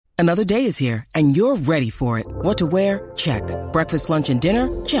Another day is here, and you're ready for it. What to wear? Check. Breakfast, lunch, and dinner?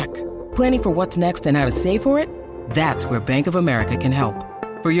 Check. Planning for what's next and how to save for it? That's where Bank of America can help.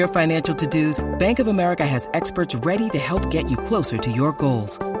 For your financial to-dos, Bank of America has experts ready to help get you closer to your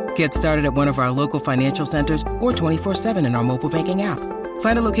goals. Get started at one of our local financial centers or 24/7 in our mobile banking app.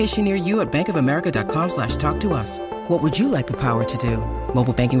 Find a location near you at bankofamerica.com/talktous. What would you like the power to do?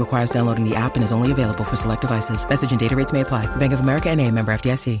 Mobile banking requires downloading the app and is only available for select devices. Message and data rates may apply. Bank of America N.A., member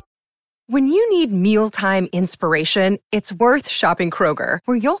FDIC. When you need mealtime inspiration, it's worth shopping Kroger,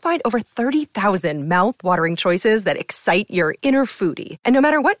 where you'll find over 30,000 mouth-watering choices that excite your inner foodie. And no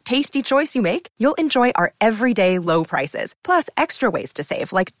matter what tasty choice you make, you'll enjoy our everyday low prices, plus extra ways to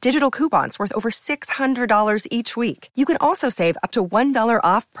save, like digital coupons worth over $600 each week. You can also save up to $1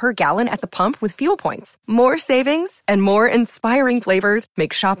 off per gallon at the pump with fuel points. More savings and more inspiring flavors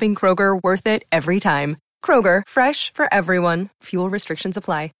make shopping Kroger worth it every time. Kroger, fresh for everyone. Fuel restrictions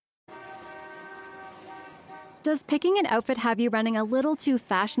apply. Does picking an outfit have you running a little too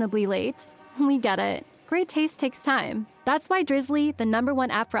fashionably late? We get it. Great taste takes time. That's why Drizzly, the #1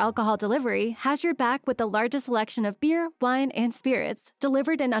 app for alcohol delivery, has your back with the largest selection of beer, wine, and spirits,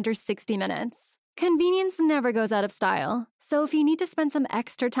 delivered in under 60 minutes. Convenience never goes out of style. So if you need to spend some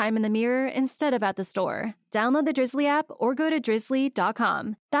extra time in the mirror instead of at the store, download the Drizzly app or go to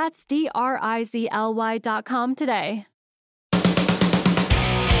drizzly.com. That's DRIZLY.com today.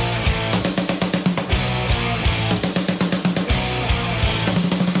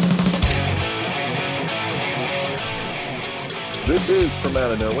 This is From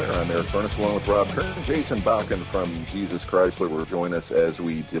Out of Nowhere. I'm Eric Furness along with Rob Kern. Jason Bakken from Jesus Chrysler will join us as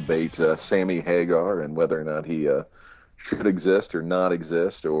we debate Sammy Hagar and whether or not he should exist or not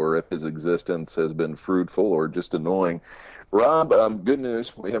exist, or if his existence has been fruitful or just annoying. Rob, good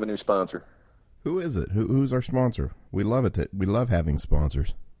news. We have a new sponsor. Who is it? Who's our sponsor? We love it. We love having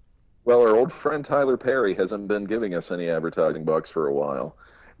sponsors. Well, our old friend Tyler Perry hasn't been giving us any advertising bucks for a while.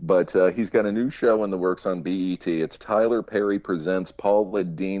 But he's got a new show in the works on BET. It's Tyler Perry Presents Paula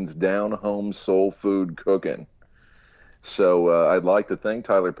Deen's Down Home Soul Food Cooking. So I'd like to thank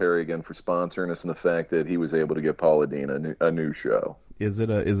Tyler Perry again for sponsoring us and the fact that he was able to get Paula Deen a new show. Is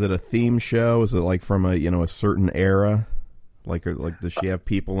it a theme show? Is it like from a certain era? Like does she have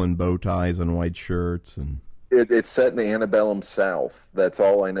people in bow ties and white shirts? And it's set in the antebellum South. That's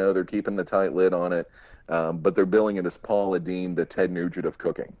all I know. They're keeping the tight lid on it. But they're billing it as Paula Deen, the Ted Nugent of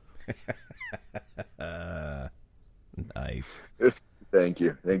cooking. Nice. Thank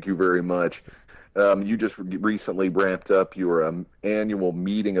you. Thank you very much. You just recently wrapped up your annual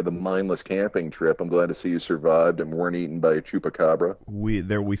meeting of the Mindless Camping Trip. I'm glad to see you survived and weren't eaten by a chupacabra. We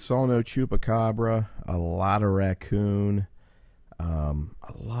saw no chupacabra, a lot of raccoon, a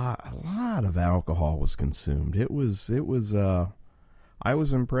lot of alcohol was consumed. It was I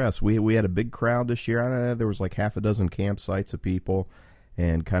was impressed. We had a big crowd this year. I don't know, there was like half a dozen campsites of people,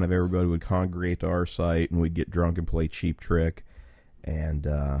 and kind of everybody would congregate to our site, and we'd get drunk and play Cheap Trick. And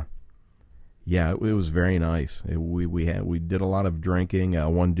it was very nice. We did a lot of drinking.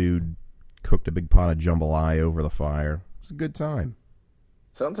 One dude cooked a big pot of jambalaya over the fire. It was a good time.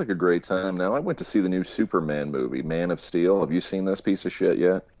 Sounds like a great time. Now, I went to see the new Superman movie, Man of Steel. Have you seen this piece of shit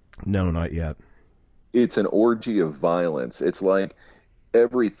yet? No, not yet. It's an orgy of violence. It's like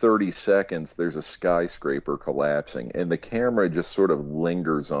every 30 seconds there's a skyscraper collapsing, and the camera just sort of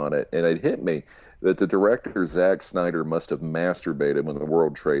lingers on it. And it hit me that the director, Zack Snyder, must have masturbated when the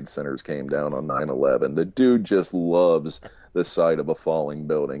World Trade Centers came down on 9/11. The dude just loves the sight of a falling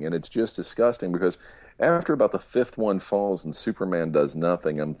building, and it's just disgusting because after about the fifth one falls and Superman does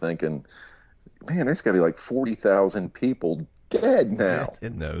nothing, I'm thinking, man, there's got to be like 40,000 people dead now.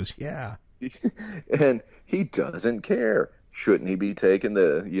 In those, yeah. And he doesn't care. Shouldn't he be taking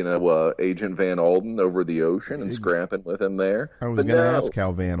the, Agent Van Alden over the ocean and scrapping with him there? I was going to ask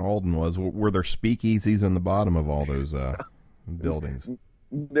how Van Alden was. Were there speakeasies in the bottom of all those buildings?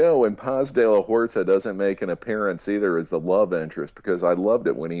 No, and Paz de la Huerta doesn't make an appearance either as the love interest, because I loved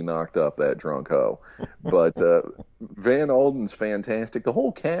it when he knocked up that drunk hoe. But Van Alden's fantastic. The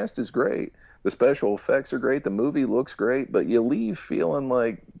whole cast is great. The special effects are great. The movie looks great, but you leave feeling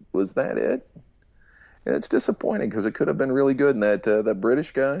like, was that it? And it's disappointing because it could have been really good. And that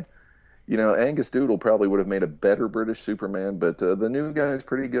British guy, Angus Doodle probably would have made a better British Superman, but the new guy is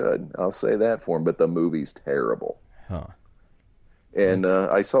pretty good. I'll say that for him, but the movie's terrible. Huh. And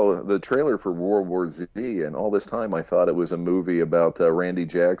I saw the trailer for World War Z, and all this time I thought it was a movie about Randy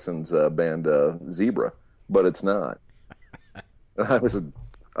Jackson's band Zebra, but it's not.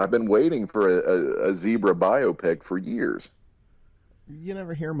 I've been waiting for a Zebra biopic for years. You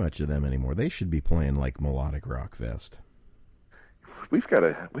never hear much of them anymore. They should be playing like Melodic Rock Fest. we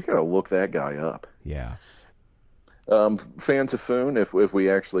gotta look that guy up. Yeah. Fans of Foon, if we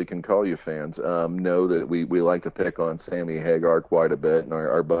actually can call you fans, know that we like to pick on Sammy Hagar quite a bit, and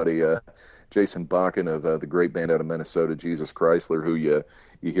our buddy Jason Bakken of the great band out of Minnesota, Jesus Chrysler, who you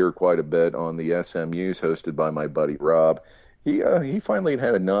hear quite a bit on the SMUs, hosted by my buddy Rob. He finally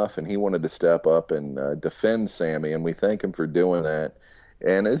had enough, and he wanted to step up and defend Sammy, and we thank him for doing that.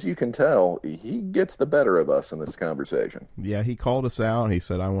 And as you can tell, he gets the better of us in this conversation. Yeah, he called us out. He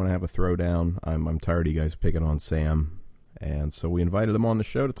said, I want to have a throwdown. I'm tired of you guys picking on Sam. And so we invited him on the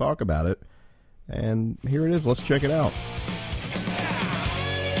show to talk about it. And here it is. Let's check it out.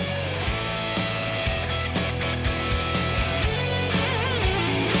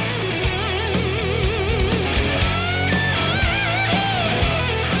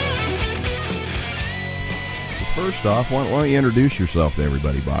 First off, why don't you introduce yourself to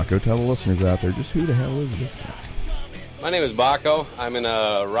everybody, Baco? Tell the listeners out there just who the hell is this guy? My name is Baco. I'm in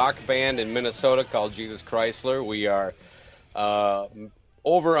a rock band in Minnesota called Jesus Chrysler. We are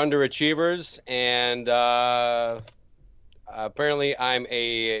over-underachievers, and apparently I'm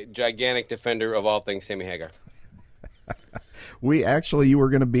a gigantic defender of all things Sammy Hagar. You were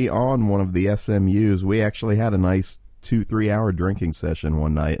going to be on one of the SMUs. We actually had a nice 2-3 hour drinking session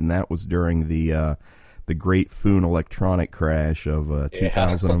one night, and that was during the great Foon electronic crash of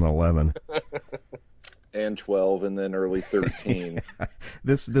 2011. And 12, and then early 13.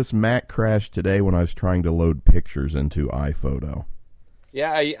 This Mac crashed today when I was trying to load pictures into iPhoto.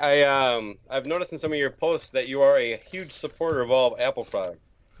 Yeah, I've noticed in some of your posts that you are a huge supporter of all Apple products.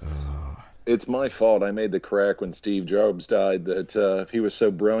 It's my fault. I made the crack when Steve Jobs died that if he was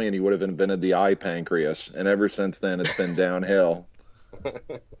so brilliant, he would have invented the eye pancreas. And ever since then, it's been downhill.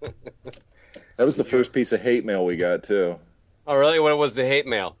 That was the first piece of hate mail we got, too. Oh, really? What was the hate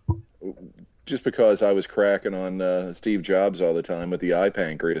mail? Just because I was cracking on Steve Jobs all the time with the eye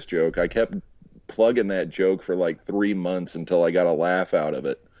pancreas joke. I kept plugging that joke for like 3 months until I got a laugh out of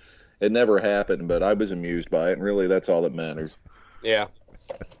it. It never happened, but I was amused by it, and really that's all that matters. Yeah.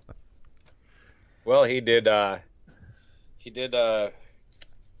 Well, he did turn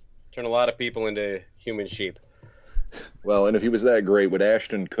a lot of people into human sheep. Well, and if he was that great, would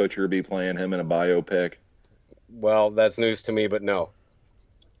Ashton Kutcher be playing him in a biopic? Well, that's news to me, but no.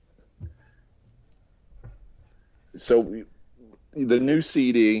 So, the new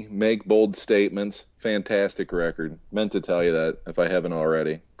CD, Make Bold Statements, fantastic record. Meant to tell you that if I haven't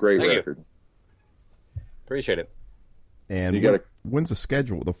already. Great Thank record. You. Appreciate it. And when's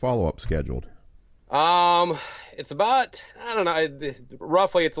the follow-up scheduled? It's about, I don't know,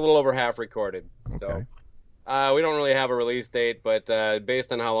 roughly it's a little over half recorded. Okay. So. We don't really have a release date, but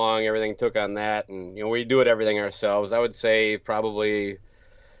based on how long everything took on that, and we do everything ourselves, I would say probably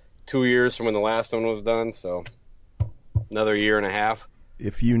 2 years from when the last one was done, so another year and a half.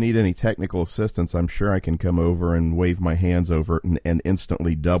 If you need any technical assistance, I'm sure I can come over and wave my hands over it and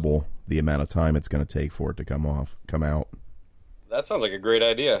instantly double the amount of time it's going to take for it to come out. That sounds like a great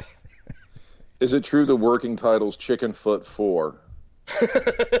idea. Is it true the working title's Chicken Foot 4?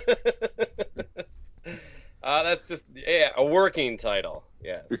 That's just a working title.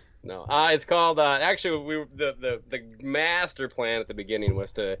 Yes. No. It's called. Actually, the master plan at the beginning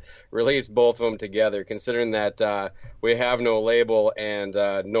was to release both of them together. Considering that we have no label and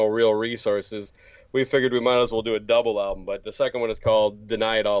no real resources, we figured we might as well do a double album. But the second one is called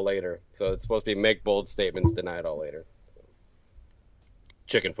Deny It All Later. So it's supposed to be Make Bold Statements, Deny It All Later.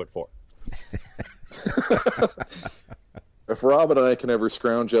 Chicken Foot 4. If Rob and I can ever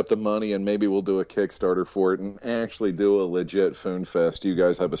scrounge up the money and maybe we'll do a Kickstarter for it and actually do a legit Foon Fest, you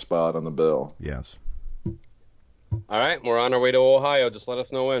guys have a spot on the bill. Yes. All right, we're on our way to Ohio. Just let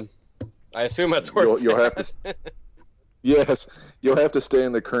us know when. I assume that's where you'll have to. Yes, you'll have to stay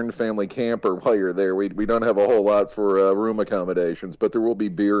in the Kern family camper while you're there. We don't have a whole lot for room accommodations, but there will be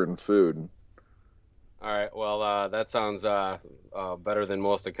beer and food. All right. Well, that sounds better than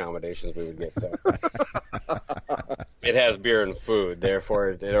most accommodations we would get. So it has beer and food, therefore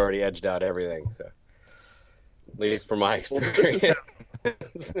it already edged out everything. So at least from my experience.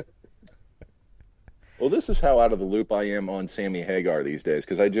 Well, this is how out of the loop I am on Sammy Hagar these days,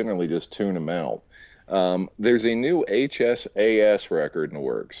 because I generally just tune him out. There's a new HSAS record in the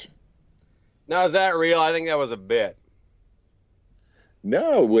works. Now, is that real? I think that was a bit.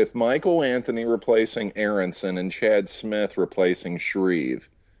 No, with Michael Anthony replacing Aronson and Chad Smith replacing Shreve.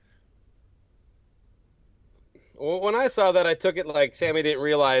 Well, when I saw that, I took it like Sammy didn't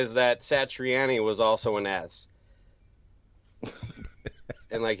realize that Satriani was also an S.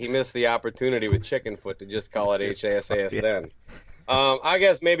 And like he missed the opportunity with Chickenfoot to just call it HSAS then. I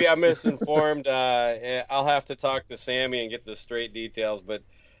guess maybe I'm misinformed. I'll have to talk to Sammy and get the straight details, but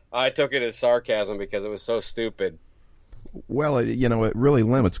I took it as sarcasm because it was so stupid. Well, it really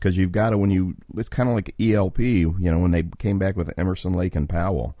limits because you've got to it's kind of like ELP. When they came back with Emerson, Lake and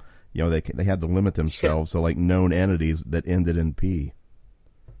Powell, they had to limit themselves to like known entities that ended in P.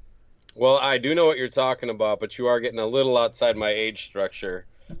 Well, I do know what you're talking about, but you are getting a little outside my age structure.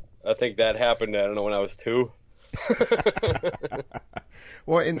 I think that happened, I don't know, when I was 2.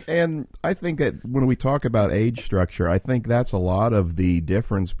 Well, and I think that when we talk about age structure, I think that's a lot of the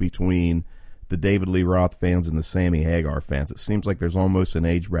difference between the David Lee Roth fans and the Sammy Hagar fans. It seems like there's almost an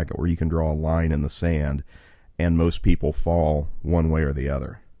age bracket where you can draw a line in the sand, and most people fall one way or the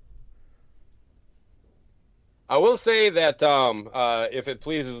other. I will say that if it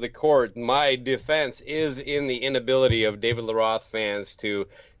pleases the court, my defense is in the inability of David Lee Roth fans to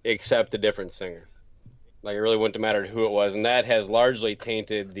accept a different singer. Like, it really wouldn't have mattered who it was, and that has largely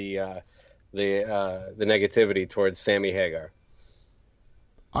tainted the negativity towards Sammy Hagar.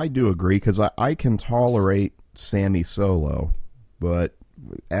 I do agree, because I can tolerate Sammy solo, but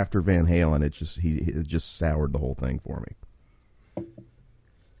after Van Halen, it just soured the whole thing for me.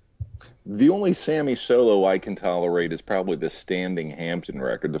 The only Sammy solo I can tolerate is probably the Standing Hampton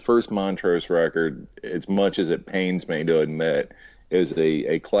record. The first Montrose record, as much as it pains me to admit, is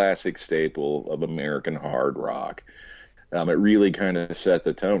a classic staple of American hard rock. It really kind of set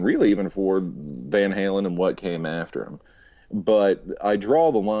the tone, really even for Van Halen and what came after him. But I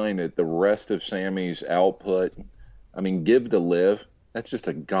draw the line at the rest of Sammy's output. I mean, Give to Live, that's just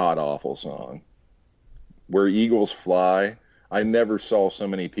a god-awful song. Where Eagles Fly, I never saw so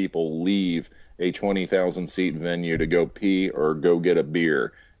many people leave a 20,000-seat venue to go pee or go get a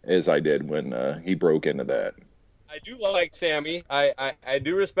beer as I did when he broke into that. I do like Sammy. I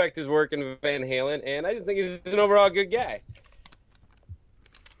do respect his work in Van Halen, and I just think he's an overall good guy.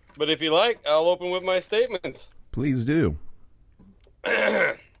 But if you like, I'll open with my statements. Please do.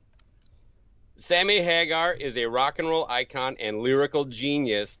 Sammy Hagar is a rock and roll icon and lyrical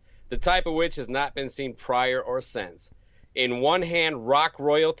genius, the type of which has not been seen prior or since. In one hand, rock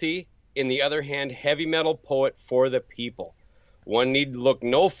royalty, in the other hand, heavy metal poet for the people. One need look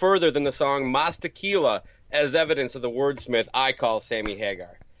no further than the song Mas Tequila as evidence of the wordsmith I call Sammy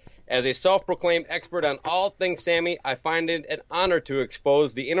Hagar. As a self-proclaimed expert on all things Sammy, I find it an honor to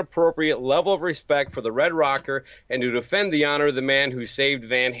expose the inappropriate level of respect for the Red Rocker and to defend the honor of the man who saved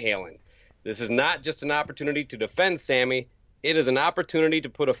Van Halen. This is not just an opportunity to defend Sammy, it is an opportunity to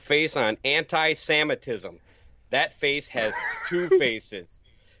put a face on anti-Semitism. That face has 2 faces.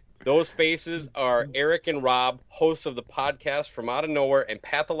 Those faces are Eric and Rob, hosts of the podcast From Out of Nowhere and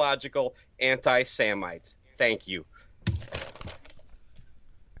pathological anti-Samites. Thank you.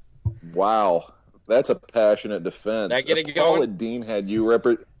 Wow, that's a passionate defense. That get it if Paula going? Dean had you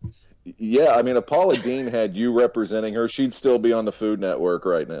Yeah, I mean, if Paula Dean had you representing her, she'd still be on the Food Network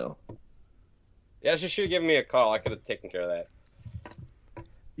right now. Yeah, she should have given me a call. I could have taken care of that.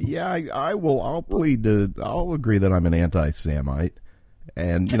 Yeah, I will. I'll agree that I'm an anti-Samite,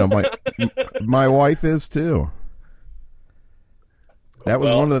 and my wife is too. That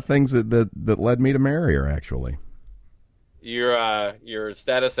was one of the things that led me to marry her, actually. Your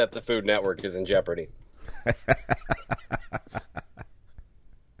status at the Food Network is in jeopardy.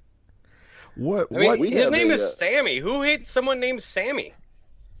 His name is Sammy. Who hates someone named Sammy?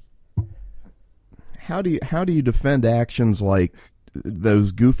 How do you defend actions like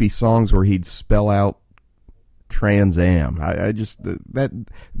those goofy songs where he'd spell out Trans Am? I just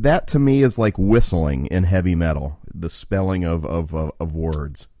that to me is like whistling in heavy metal. The spelling of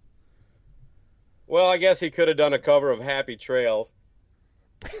words. Well, I guess he could have done a cover of Happy Trails.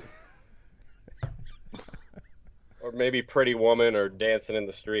 Or maybe Pretty Woman or Dancing in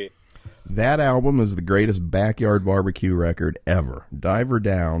the Street. That album is the greatest backyard barbecue record ever. Diver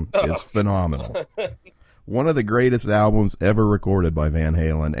Down is phenomenal. One of the greatest albums ever recorded by Van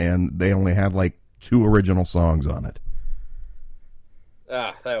Halen, and they only had like 2 original songs on it.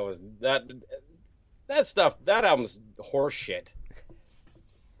 That stuff. That album's horseshit.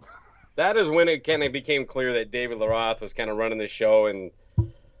 That is when it kind of became clear that David Lee Roth was kind of running the show, and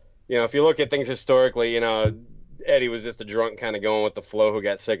if you look at things historically, Eddie was just a drunk kind of going with the flow who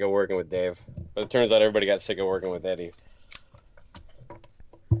got sick of working with Dave. But it turns out everybody got sick of working with Eddie.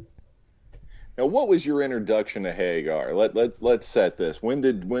 Now, what was your introduction to Hagar? Let's set this. When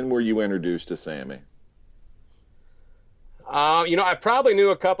were you introduced to Sammy? I probably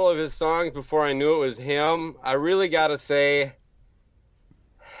knew a couple of his songs before I knew it was him. I really got to say,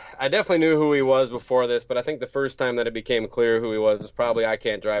 I definitely knew who he was before this, but I think the first time that it became clear who he was probably I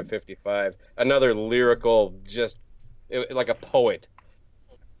Can't Drive 55. Another lyrical, just like a poet.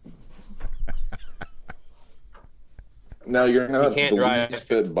 Now you're not You can't the drive least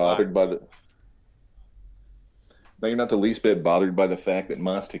bit bothered by the. Now you're not the least bit bothered by the fact that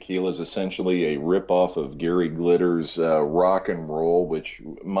Mas Tequila is essentially a ripoff of Gary Glitter's rock and roll, which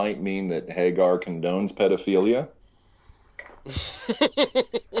might mean that Hagar condones pedophilia.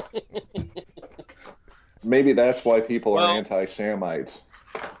 Maybe that's why people are anti-Samites.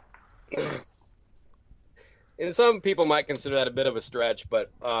 And some people might consider that a bit of a stretch,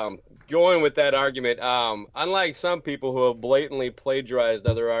 but going with that argument, unlike some people who have blatantly plagiarized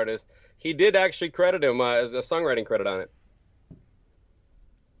other artists, he did actually credit him as a songwriting credit on it.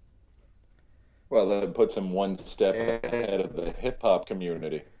 Well, that puts him one step ahead of the hip-hop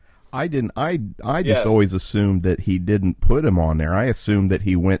community. I didn't. I just always assumed that he didn't put him on there. I assumed that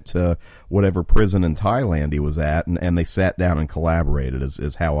he went to whatever prison in Thailand he was at, and they sat down and collaborated.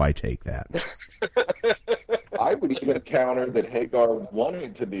 Is how I take that. I would even counter that Hagar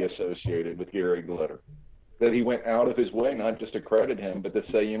wanted to be associated with Gary Glitter. That he went out of his way not just to credit him, but to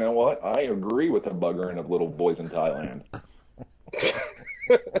say, you know what, I agree with the buggering of little boys in Thailand.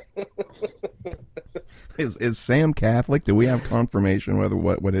 Is Sam Catholic? Do we have confirmation whether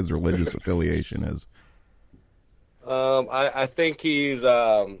what his religious affiliation is? I think he's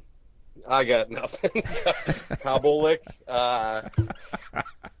I got nothing. Kabbalic.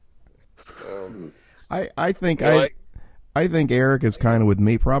 I think I think Eric is kind of with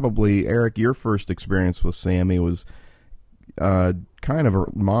me. Probably, Eric, your first experience with Sammy was kind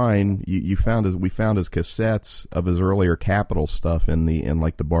of mine. We found his cassettes of his earlier Capitol stuff in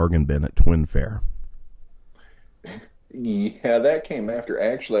like the bargain bin at Twin Fair. Yeah, that came after.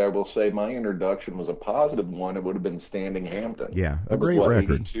 Actually, I will say my introduction was a positive one. It would have been Standing Hampton. Yeah, a great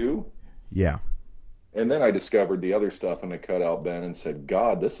record. 82? Yeah. And then I discovered the other stuff in the cutout bin and said,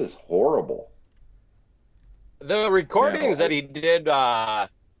 God, this is horrible. The recordings that he did, what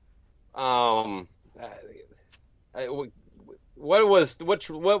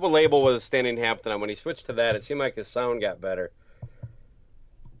label was Standing Hampton on? When he switched to that, it seemed like his sound got better.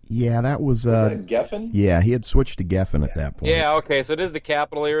 Yeah, that was that Geffen? Yeah, he had switched to Geffen at that point. Yeah, okay, so it is the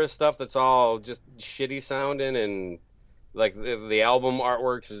Capitol era stuff that's all just shitty sounding, and like the album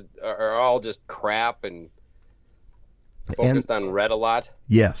artworks are all just crap and focused on Red a lot.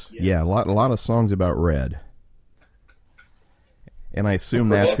 Yes, yeah, a lot of songs about Red. And I assume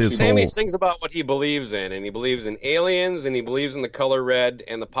that's his Sammy whole... sings about what he believes in, and he believes in aliens, and he believes in the color red,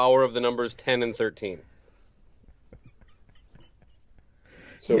 and the power of the numbers 10 and 13.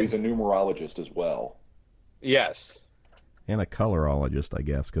 So he's a numerologist as well. Yes. And a colorologist, I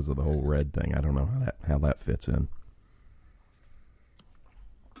guess, because of the whole red thing. I don't know how that fits in.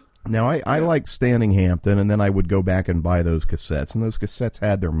 Now, I liked Standing Hampton, and then I would go back and buy those cassettes, and those cassettes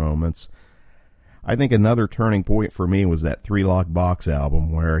had their moments. I think another turning point for me was that Three Lock Box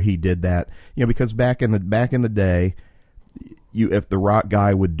album where he did that, because back in the day, if the rock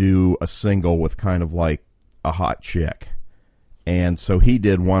guy would do a single with kind of like a hot chick, and so he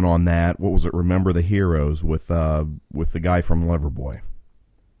did one on that. What was it? Remember the Heroes with the guy from Loverboy.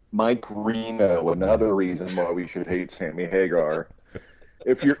 Mike Reno, another reason why we should hate Sammy Hagar.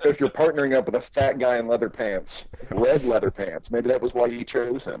 If you're partnering up with a fat guy in leather pants, red leather pants, maybe that was why he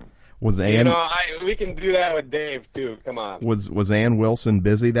chose him. Was Ann? We can do that with Dave too. Come on. Was Ann Wilson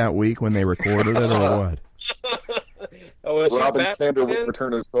busy that week when they recorded it, or what? Robin Sander will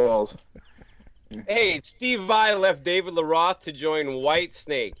return his calls. Hey, Steve Vai left David LaRoth to join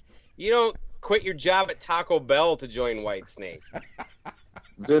Whitesnake. You don't quit your job at Taco Bell to join Whitesnake.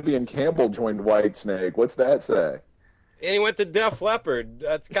 Vivian Campbell joined Whitesnake. What's that say? And he went to Def Leppard.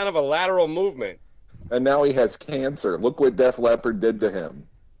 That's kind of a lateral movement. And now he has cancer. Look what Def Leppard did to him.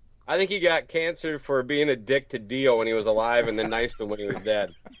 I think he got cancer for being a dick to Dio when he was alive and then nice to him when he was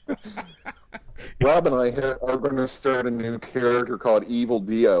dead. Rob and I are going to start a new character called Evil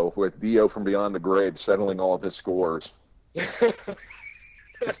Dio, with Dio from Beyond the Grave settling all of his scores.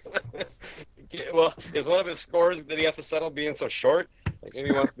 Well, is one of his scores that he has to settle being so short? Like maybe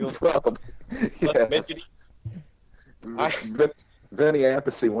he wants to be Vinny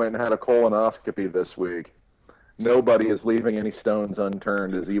Appice went and had a colonoscopy this week. Nobody is leaving any stones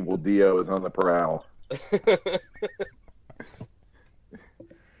unturned as Evil Dio is on the prowl.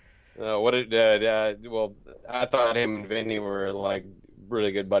 Well, I thought him and Vinny were like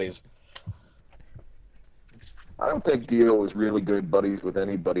really good buddies. I don't think Dio was really good buddies with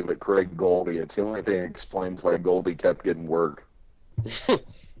anybody but Craig Goldie. It's the only thing that explains why Goldie kept getting work. They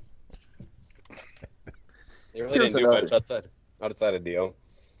really didn't do much outside of Dio.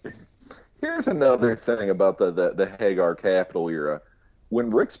 Here's another thing about the Hagar Capitol era. when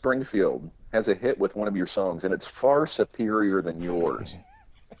Rick Springfield has a hit with one of your songs and it's far superior than yours,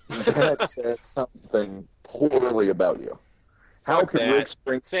 that says something poorly about you. How could Rick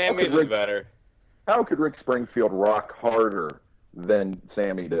Springfield rock harder than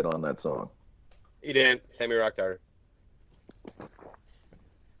Sammy did on that song? He didn't. Sammy rocked harder.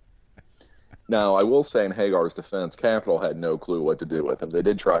 Now, I will say in Hagar's defense, Capitol had no clue what to do with him. They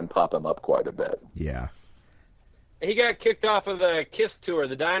did try and pop him up quite a bit. Yeah. He got kicked off of the Kiss tour,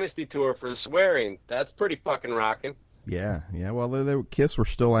 the Dynasty tour, for swearing. That's pretty fucking rocking. Yeah. Well, Kiss were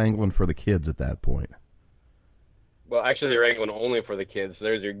still angling for the kids at that point. Well, actually, they're angling only for the kids.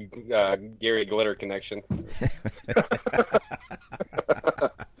 There's your Gary Glitter connection.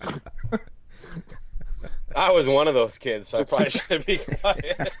 I was one of those kids, so I probably should be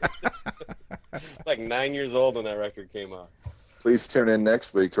quiet. Like 9 years old when that record came out. Please tune in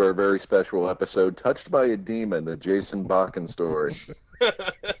next week to our very special episode, Touched by a Demon, the Jason Bakken story.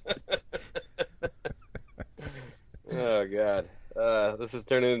 Oh, God. This is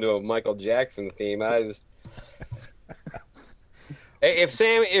turning into a Michael Jackson theme.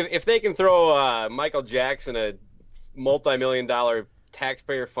 If they can throw Michael Jackson a multi-million-dollar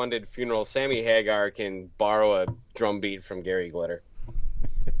taxpayer-funded funeral, Sammy Hagar can borrow a drum beat from Gary Glitter.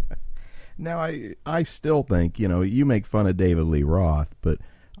 Now, I still think, you make fun of David Lee Roth, but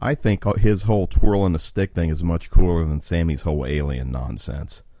I think his whole twirling the stick thing is much cooler than Sammy's whole alien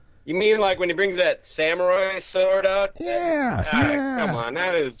nonsense. You mean like when he brings that samurai sword out? Yeah. Come on,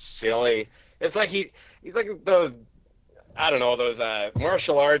 that is silly. It's like he's like those, I don't know, those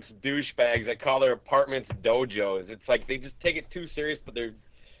martial arts douchebags that call their apartments dojos. It's like they just take it too serious, but they're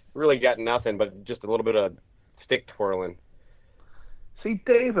really got nothing but just a little bit of stick twirling. See,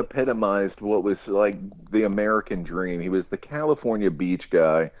 Dave epitomized what was like the American dream. He was the California beach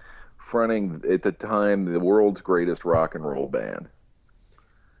guy fronting, at the time, the world's greatest rock and roll band.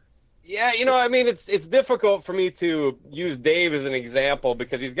 Yeah, I mean, it's difficult for me to use Dave as an example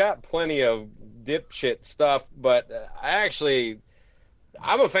because he's got plenty of dipshit stuff, but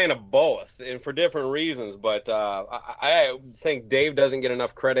I'm a fan of both, and for different reasons, but I think Dave doesn't get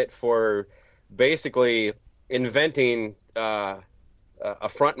enough credit for basically inventing a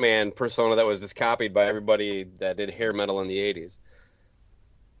frontman persona that was just copied by everybody that did hair metal in the 80s.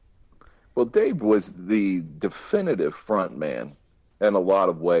 Well, Dave was the definitive frontman in a lot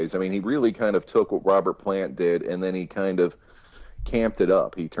of ways. I mean, he really kind of took what Robert Plant did, and then he kind of camped it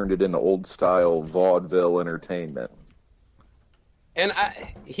up. He turned it into old-style vaudeville entertainment. And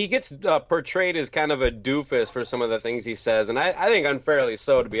he gets portrayed as kind of a doofus for some of the things he says, and I think unfairly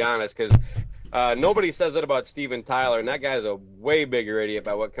so, to be honest, because nobody says it about Steven Tyler, and that guy's a way bigger idiot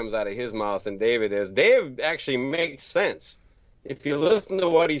about what comes out of his mouth than David is. Dave actually makes sense. If you listen to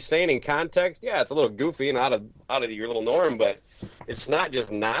what he's saying in context, yeah, it's a little goofy and out of your little norm, but it's not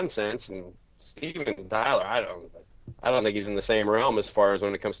just nonsense. And Steven Tyler, I don't think he's in the same realm as far as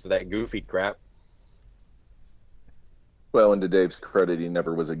when it comes to that goofy crap. Well, and to Dave's credit, he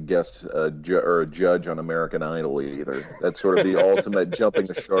never was a guest or a judge on American Idol either. That's sort of the ultimate jumping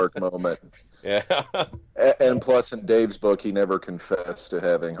the shark moment. Yeah. And plus, in Dave's book, he never confessed to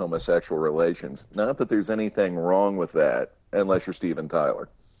having homosexual relations. Not that there's anything wrong with that, unless you're Steven Tyler.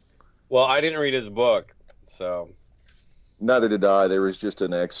 Well, I didn't read his book, so... Neither did I. There was just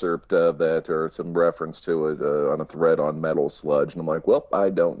an excerpt of that or some reference to it on a thread on Metal Sludge, and I'm like, well, I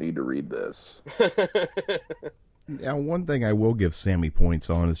don't need to read this. Now, one thing I will give Sammy points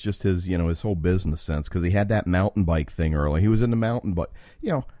on is just his, his whole business sense, because he had that mountain bike thing early. He was into mountain bike.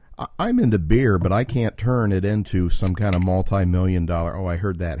 I'm into beer, but I can't turn it into some kind of multi-million-dollar. Oh, I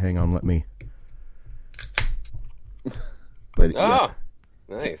heard that. Hang on, let me. But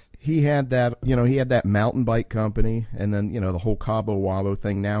nice. He had that, he had that mountain bike company, and then, the whole Cabo Wabo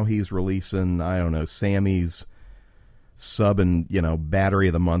thing. Now he's releasing, I don't know, Sammy's sub and, battery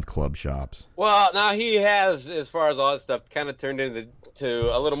of the month club shops. Well, now he has, as far as all that stuff, kind of turned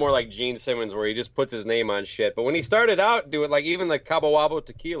into a little more like Gene Simmons, where he just puts his name on shit. But when he started out doing, like, even the Cabo Wabo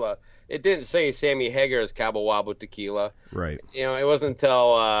tequila, it didn't say Sammy Hagar's Cabo Wabo tequila. Right. It wasn't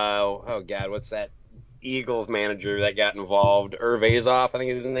until, what's that Eagles manager that got involved, Irv Azoff, I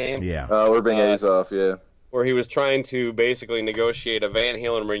think is his name. Yeah. Irving Azoff, yeah. Where he was trying to basically negotiate a Van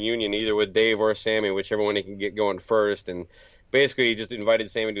Halen reunion either with Dave or Sammy, whichever one he can get going first. And basically he just invited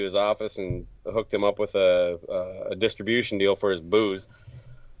Sammy to his office and hooked him up with a distribution deal for his booze.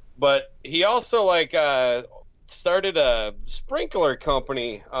 But he also started a sprinkler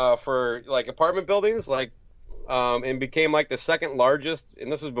company for like apartment buildings, and became like the second largest. And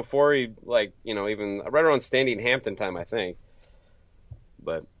this was before he even right around Standing Hampton time, I think.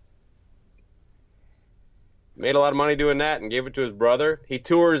 But made a lot of money doing that and gave it to his brother. He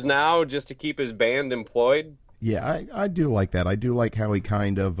tours now just to keep his band employed. Yeah, I do like that. I do like how he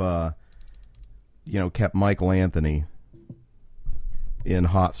kind of, kept Michael Anthony in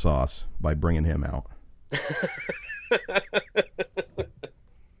hot sauce by bringing him out.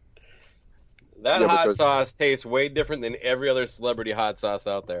 That hot sauce tastes way different than every other celebrity hot sauce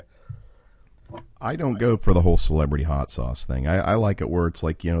out there. I don't go for the whole celebrity hot sauce thing. I like it where it's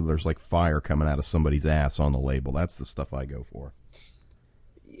like, there's like fire coming out of somebody's ass on the label. That's the stuff I go for.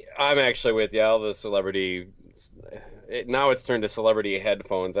 I'm actually with you. All the celebrity... now it's turned to celebrity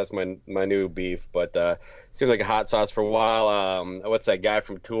headphones. That's my new beef. But seems like a hot sauce for a while. What's that guy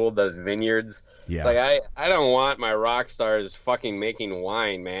from Tool does vineyards? Yeah. It's like I don't want my rock stars fucking making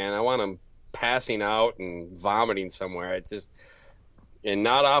wine, man. I want them passing out and vomiting somewhere. It's just, and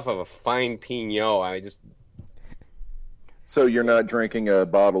not off of a fine Pinot. So you're not drinking a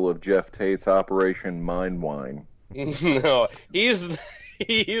bottle of Jeff Tate's Operation Mind Wine? No, he's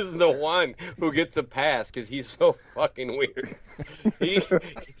the one who gets a pass because he's so fucking weird.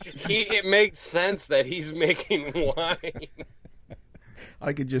 It makes sense that he's making wine.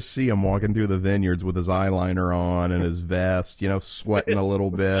 I could just see him walking through the vineyards with his eyeliner on and his vest, sweating a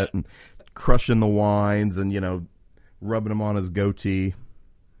little bit and crushing the wines and, rubbing them on his goatee.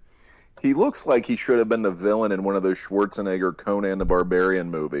 He looks like he should have been the villain in one of those Schwarzenegger Conan the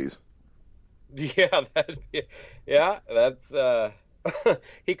Barbarian movies. Yeah, that's...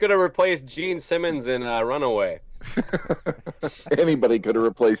 he could have replaced Gene Simmons in Runaway. Anybody could have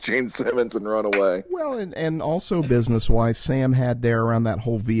replaced Gene Simmons in Runaway. Well, and also business-wise, Sam had there around that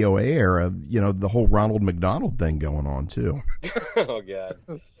whole VOA era, the whole Ronald McDonald thing going on, too. Oh, God.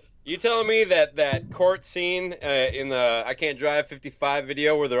 You telling me that court scene in the I Can't Drive 55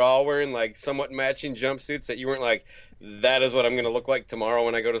 video where they're all wearing, like, somewhat matching jumpsuits that you weren't like, that is what I'm going to look like tomorrow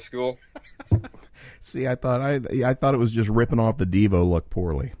when I go to school? See, I thought it was just ripping off the Devo look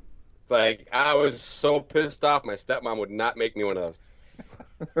poorly. Like, I was so pissed off, my stepmom would not make me one of those.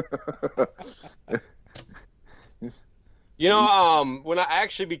 When I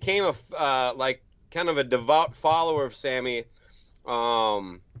actually became kind of a devout follower of Sammy,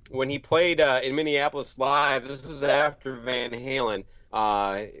 when he played in Minneapolis Live, this is after Van Halen,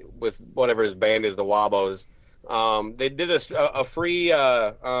 with whatever his band is, the Wabos. They did a free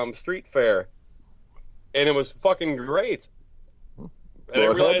street fair, and it was fucking great. And I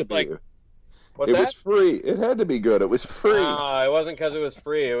realized, what's that? It was free. It had to be good. It was free. No, it wasn't because it was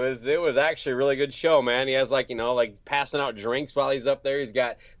free. It was actually a really good show, man. He has passing out drinks while he's up there. He's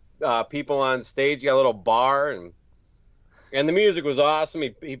got people on stage. He got a little bar, and the music was awesome.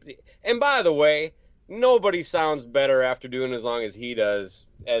 And by the way, nobody sounds better after doing as long as he does.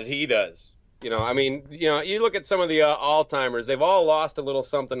 You look at some of the all-timers. They've all lost a little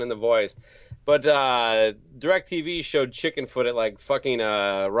something in the voice. But DirecTV showed Chickenfoot at, like, fucking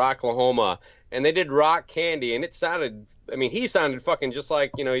Rocklahoma, and they did Rock Candy, and it sounded, he sounded fucking just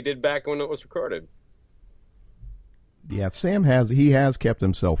like, he did back when it was recorded. Yeah, Sam has kept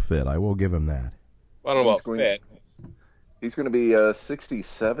himself fit. I will give him that. I don't know about fit. He's going to be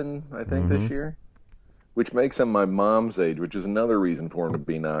 67, I think, this year, which makes him my mom's age, which is another reason for him to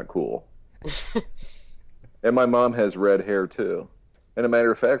be not cool. And my mom has red hair, too. And a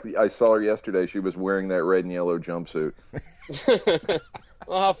matter of fact, I saw her yesterday. She was wearing that red and yellow jumpsuit.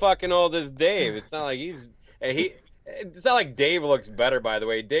 Well, how fucking old is Dave? It's not like it's not like Dave looks better, by the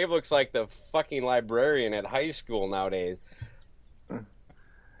way. Dave looks like the fucking librarian at high school nowadays.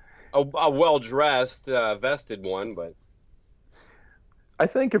 A well-dressed, vested one, but... I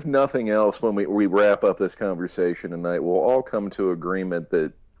think if nothing else, when we wrap up this conversation tonight, we'll all come to agreement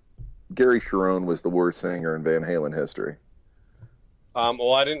that Gary Cherone was the worst singer in Van Halen history.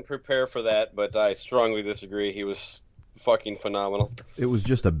 Well, I didn't prepare for that, but I strongly disagree. He was fucking phenomenal. It was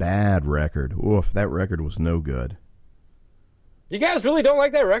just a bad record. Oof, that record was no good. You guys really don't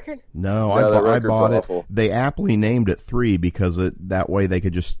like that record? No, that I bought awful. it. They aptly named it 3 because that way they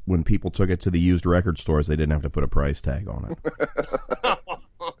could just, when people took it to the used record stores, they didn't have to put a price tag on it.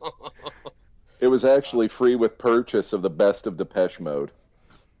 It was actually free with purchase of the best of Depeche Mode.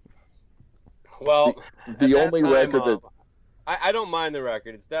 Well, the only record that... I don't mind the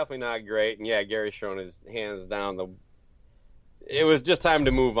record. It's definitely not great. And yeah, Gary Cherone is hands down it was just time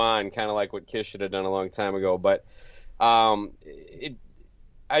to move on, kind of like what Kiss should have done a long time ago. But I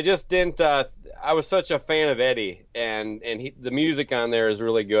just didn't. I was such a fan of Eddie, and the music on there is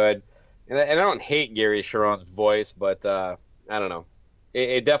really good. And I don't hate Gary Cherone's voice, but I don't know.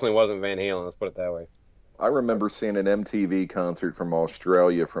 It definitely wasn't Van Halen. Let's put it that way. I remember seeing an MTV concert from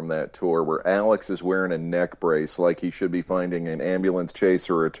Australia from that tour where Alex is wearing a neck brace like he should be finding an ambulance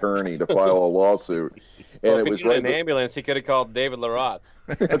chaser attorney to file a lawsuit. Well, And if it was he needed right. an ambulance, he could have called David Larot.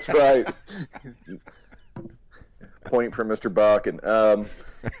 That's right. Point for Mr. Bakken.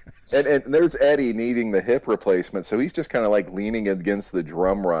 And there's Eddie needing the hip replacement, so he's just kind of like leaning against the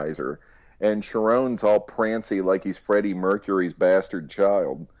drum riser. And Sharon's all prancy like he's Freddie Mercury's bastard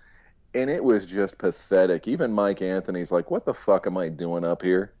child. And it was just pathetic. Even Mike Anthony's like, what the fuck am I doing up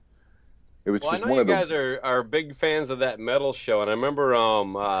here? It was Well, I just know one you of the... guys are big fans of that metal show, and I remember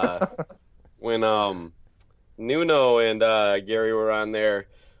when Nuno and Gary were on there,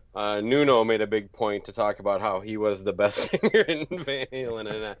 Nuno made a big point to talk about how he was the best singer in Van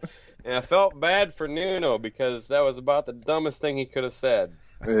Halen, and I felt bad for Nuno because that was about the dumbest thing he could have said.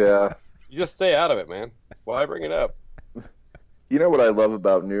 Yeah. You just stay out of it, man. Why bring it up? You know what I love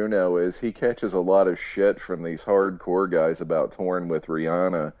about Nuno is he catches a lot of shit from these hardcore guys about touring with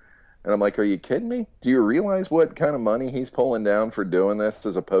Rihanna. And I'm like, are you kidding me? Do you realize what kind of money he's pulling down for doing this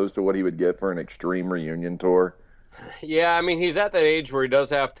as opposed to what he would get for an Extreme reunion tour? Yeah, I mean, he's at that age where he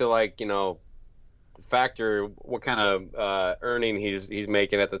does have to, like, you know, factor what kind of earning he's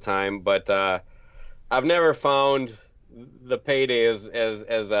making at the time. But I've never found the payday as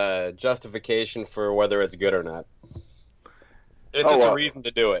a justification for whether it's good or not. It's just a reason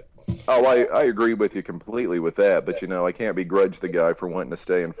to do it. Oh, I agree with you completely with that, but, you know, I can't begrudge the guy for wanting to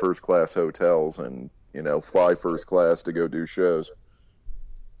stay in first-class hotels and, you know, fly first class to go do shows.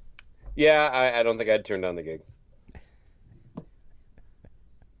 Yeah, I don't think I'd turn down the gig.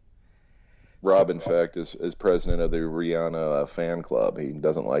 Rob, in fact, is president of the Rihanna fan club. He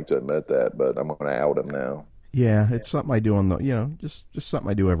doesn't like to admit that, but I'm going to out him now. Yeah, it's something I do on the, you know, just something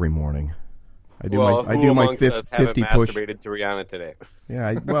I do every morning. I do who my amongst 50 us haven't push. masturbated to Rihanna today? Yeah,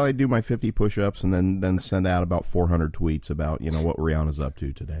 I do my 50 push-ups and then send out about 400 tweets about, you know, what Rihanna's up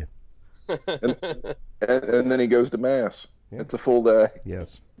to today. and then he goes to mass. Yeah. It's a full day.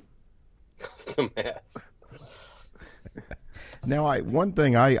 Yes. Goes to mass. Now, one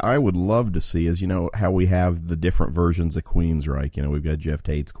thing I would love to see is, you know, how we have the different versions of Queensryche. You know, we've got Jeff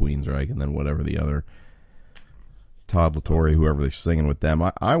Tate's Queensryche and then whatever the other, Todd La Torre, whoever they're singing with them.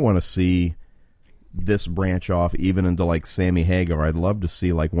 I want to see this branch off even into, like, Sammy Hagar. I'd love to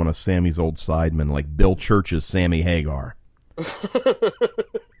see, like, one of Sammy's old sidemen, like Bill Church's Sammy Hagar.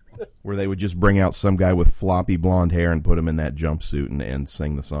 Where they would just bring out some guy with floppy blonde hair and put him in that jumpsuit and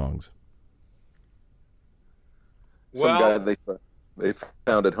sing the songs. Some guy they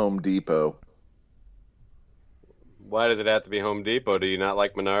found at Home Depot. Why does it have to be Home Depot? Do you not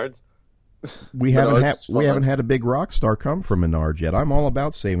like Menards? We haven't had a big rock star come from Menards yet. I'm all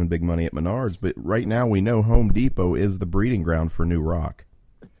about saving big money at Menards, but right now we know Home Depot is the breeding ground for new rock.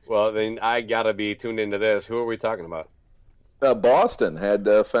 Well, then I gotta be tuned into this. Who are we talking about? Boston had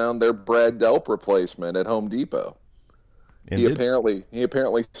found their Brad Delp replacement at Home Depot. He apparently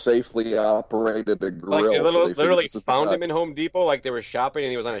safely operated a grill. Like they literally found him in Home Depot, like they were shopping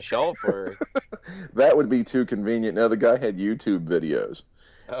and he was on a shelf, or that would be too convenient. No, the guy had YouTube videos,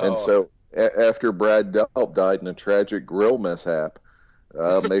 and Oh. so after Brad Delp died in a tragic grill mishap,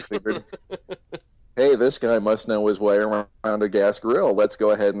 they figured, hey, this guy must know his way around a gas grill. Let's go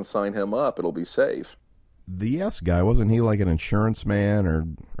ahead and sign him up. It'll be safe. The Yes guy, wasn't he like an insurance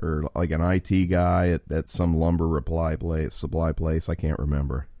man or like an IT guy at some lumber supply place? I can't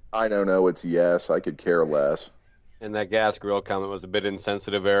remember. I don't know. It's Yes. I could care less. And that gas grill comment was a bit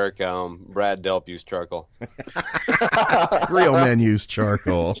insensitive, Eric. Brad Delp used charcoal. Real men use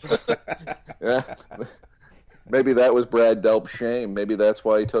charcoal. Yeah. Maybe that was Brad Delp's shame. Maybe that's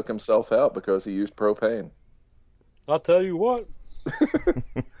why he took himself out, because he used propane. I'll tell you what.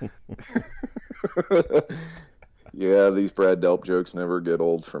 Yeah, these Brad Delp jokes never get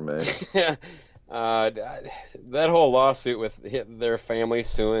old for me. That whole lawsuit with their family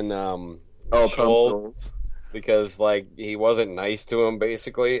suing Tom Scholes Schultz. because, like, he wasn't nice to him,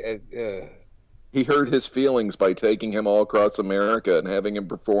 basically. He hurt his feelings by taking him all across America and having him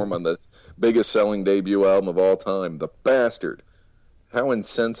perform on the biggest selling debut album of all time. The bastard. How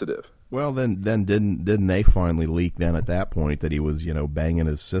insensitive. Well, then didn't they finally leak then at that point that he was, you know, banging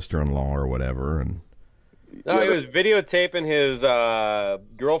his sister-in-law or whatever? And No, he was videotaping his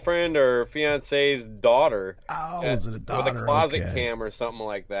girlfriend or fiance's daughter. Oh, was it a daughter? With a closet Okay. cam or something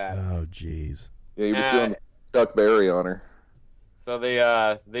like that. Oh, jeez. Yeah, he was doing Chuck Berry on her. So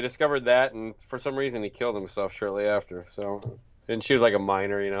they discovered that, and for some reason he killed himself shortly after. So, and she was like a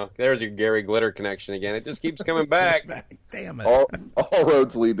minor, you know. There's your Gary Glitter connection again. It just keeps coming back. Damn it. All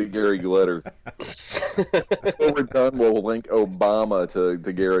roads lead to Gary Glitter. Before we're done, we'll link Obama to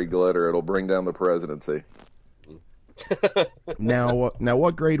Gary Glitter. It'll bring down the presidency. Now,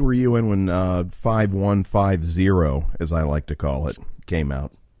 what grade were you in when 5150, as I like to call it, came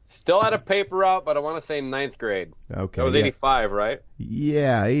out? Still had a paper route, but I want to say 9th grade. Okay, that was 85, right?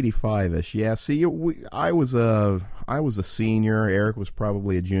 Yeah, 85ish. Yeah. See, I was a senior. Eric was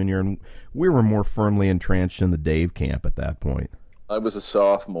probably a junior, and we were more firmly entrenched in the Dave camp at that point. I was a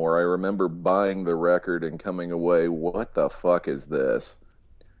sophomore. I remember buying the record and coming away, what the fuck is this?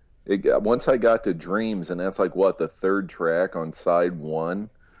 Once I got to Dreams, and that's like, what, the 3rd track on side 1,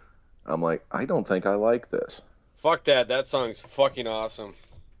 I'm like, I don't think I like this. Fuck that. That song's fucking awesome.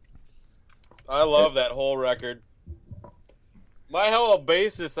 I love that whole record. My whole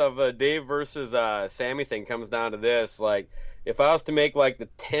basis of Dave versus Sammy thing comes down to this. Like, if I was to make, like, the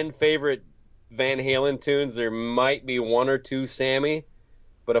 10 favorite Van Halen tunes, there might be 1 or 2 Sammy.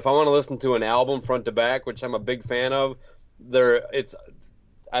 But if I want to listen to an album front to back, which I'm a big fan of,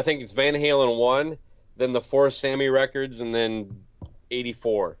 I think it's Van Halen 1, then the 4 Sammy records, and then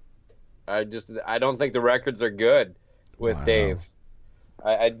 84. I don't think the records are good with Dave.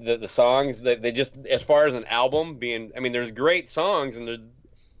 The songs, they just, as far as an album being, I mean, there's great songs, and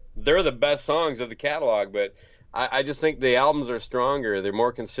they're the best songs of the catalog, but I just think the albums are stronger. They're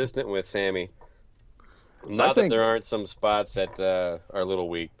more consistent with Sammy. Not that there aren't some spots that are a little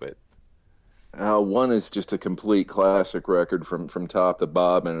weak, but... 1 is just a complete classic record from top to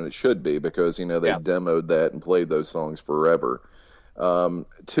bottom, and it should be, because, they demoed that and played those songs forever.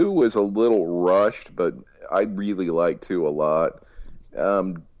 2 was a little rushed, but I really like 2 a lot.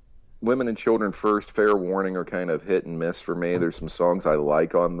 Women and Children First, Fair Warning are kind of hit and miss for me. There's some songs I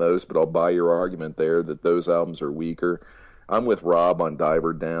like on those, but I'll buy your argument there that those albums are weaker. I'm with Rob on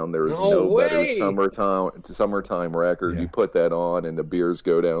Diver Down. There is no better summertime record. Yeah. You put that on and the beers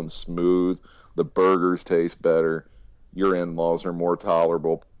go down smooth. The burgers taste better. Your in-laws are more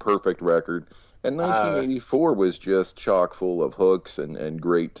tolerable. Perfect record. And 1984 was just chock full of hooks and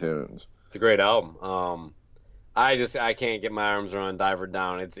great tunes. It's a great album. I can't get my arms around Diver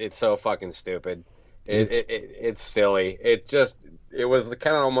Down. It's so fucking stupid. It's silly. It was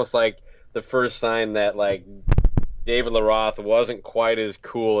kind of almost like the first sign that, like, David Lee Roth wasn't quite as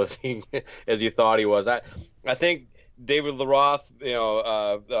cool as you thought he was. I think David Lee Roth,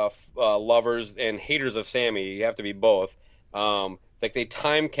 lovers and haters of Sammy, you have to be both. Like, they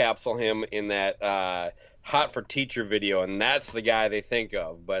time capsule him in that Hot for Teacher video, and that's the guy they think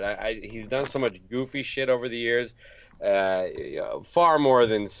of. But he's done so much goofy shit over the years, far more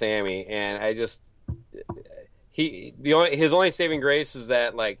than Sammy. And his only saving grace is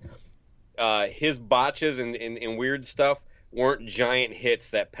that, like, his botches and weird stuff weren't giant hits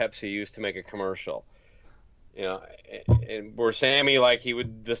that Pepsi used to make a commercial. And where Sammy, like,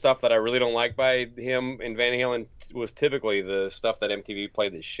 the stuff that I really don't like by him and Van Halen was typically the stuff that MTV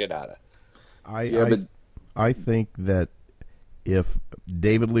played the shit out of. I think that if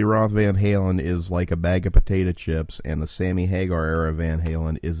David Lee Roth Van Halen is like a bag of potato chips, and the Sammy Hagar era Van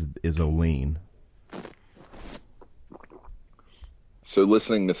Halen is a lean. So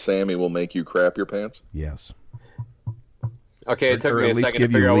listening to Sammy will make you crap your pants? Yes. Okay, it took me a second to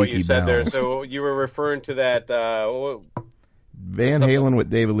figure out what you said there. So you were referring to that... Van Halen with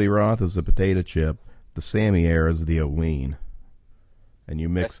David Lee Roth is the potato chip. The Sammy era is the lean. And you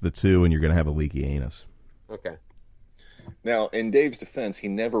mix the two, and you're going to have a leaky anus. Okay. Now, in Dave's defense, he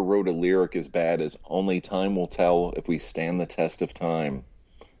never wrote a lyric as bad as "Only time will tell if we stand the test of time."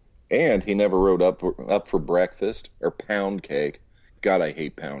 And he never wrote Up for Breakfast or Pound Cake. God, I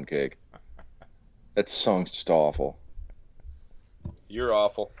hate Pound Cake. That song's just awful. You're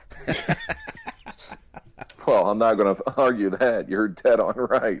awful. Well, I'm not going to argue that. You're dead on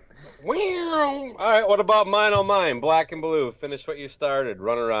right. All right, what about Mine on Mine? Black and Blue, Finish What You Started,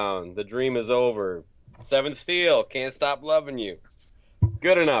 Run Around, The Dream Is Over, Seven Steel, Can't Stop Loving You.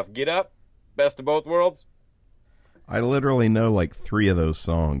 Good Enough, Get Up, Best of Both Worlds. I literally know like 3 of those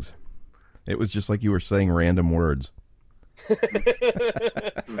songs. It was just like you were saying random words.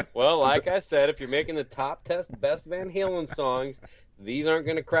 Well, like I said, if you're making the top 10 best Van Halen songs, these aren't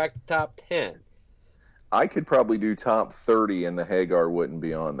going to crack the top 10. I could probably do top 30 and the Hagar wouldn't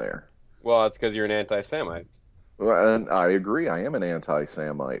be on there. Well, that's because you're an anti-Semite. Well, and I agree. I am an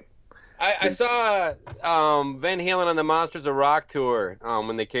anti-Semite. I saw Van Halen on the Monsters of Rock tour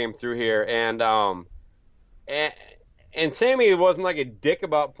when they came through here, and Sammy wasn't like a dick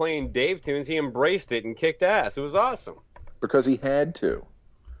about playing Dave tunes. He embraced it and kicked ass. It was awesome. Because he had to.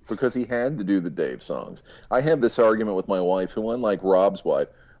 Because he had to do the Dave songs. I have this argument with my wife, who, unlike Rob's wife,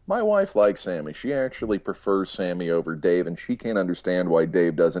 my wife likes Sammy. She actually prefers Sammy over Dave, and she can't understand why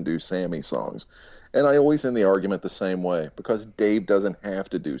Dave doesn't do Sammy songs. And I always end the argument the same way, because Dave doesn't have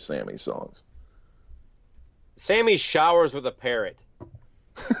to do Sammy songs. Sammy showers with a parrot.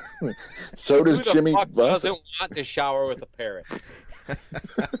 So does Jimmy Buffett. Who doesn't want to shower with a parrot?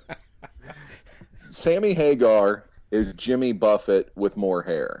 Sammy Hagar is Jimmy Buffett with more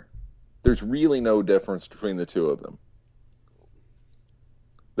hair. There's really no difference between the two of them.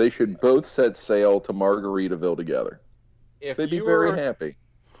 They should both set sail to Margaritaville together. They'd be very happy.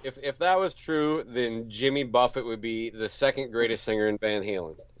 If that was true, then Jimmy Buffett would be the second greatest singer in Van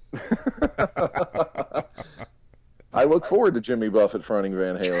Halen. I look forward to Jimmy Buffett fronting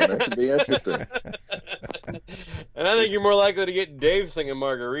Van Halen. That could be interesting. And I think you're more likely to get Dave singing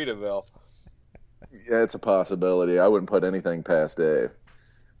Margaritaville. Yeah, it's a possibility. I wouldn't put anything past Dave.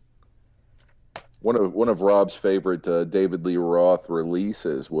 One of Rob's favorite David Lee Roth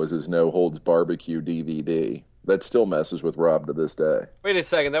releases was his No Holds Barbecue DVD. That still messes with Rob to this day. Wait a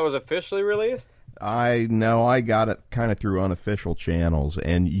second, that was officially released? I got it kind of through unofficial channels,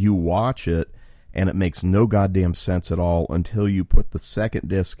 and you watch it, and it makes no goddamn sense at all until you put the second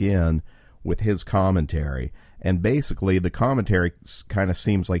disc in with his commentary. And basically, the commentary kind of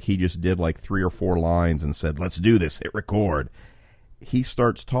seems like he just did like 3 or 4 lines and said, "Let's do this, hit record." He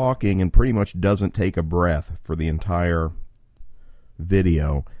starts talking and pretty much doesn't take a breath for the entire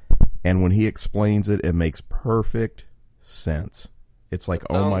video. And when he explains it, it makes perfect sense. It's like,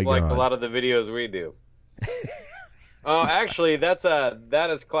 oh my God. Sounds like a lot of the videos we do. Oh, actually, that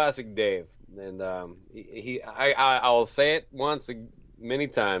is classic Dave. And I'll say it many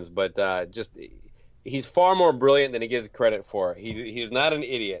times, but he's far more brilliant than he gives credit for. He's not an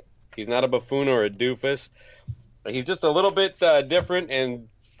idiot. He's not a buffoon or a doofus. He's just a little bit different and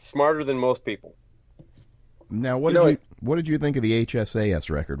smarter than most people. Now, what did you think of the HSAS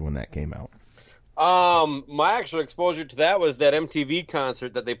record when that came out? My actual exposure to that was that MTV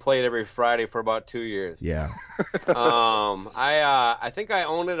concert that they played every Friday for about 2 years. Yeah. I think I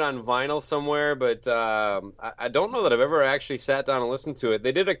own it on vinyl somewhere, but I don't know that I've ever actually sat down and listened to it.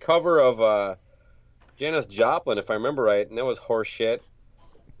 They did a cover of Janis Joplin, if I remember right, and that was horse shit.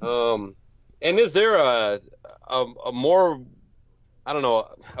 And is there a more, I don't know,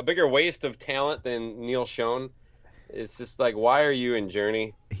 a bigger waste of talent than Neil Schon? It's just like, why are you in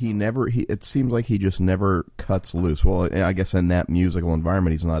Journey? It seems like he just never cuts loose. Well, I guess in that musical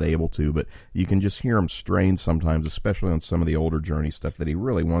environment he's not able to, but you can just hear him strain sometimes, especially on some of the older Journey stuff that he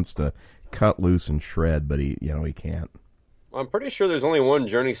really wants to cut loose and shred, but he can't. Well, I'm pretty sure there's only one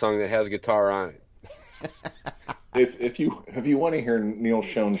Journey song that has guitar on it. If you want to hear Neil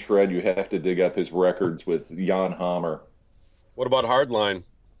Schon shred, you have to dig up his records with Jan Hammer. What about Hardline?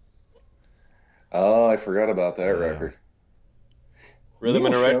 Oh, I forgot about that record. Rhythm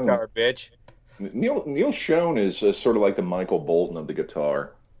in a Red Car, bitch. Neil Schon is sort of like the Michael Bolton of the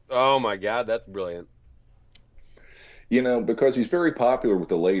guitar. Oh my God, that's brilliant. Because he's very popular with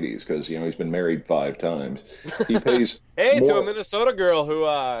the ladies, because he's been married 5 times. He pays to a Minnesota girl who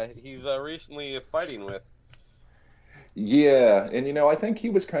he's recently fighting with. Yeah, and I think he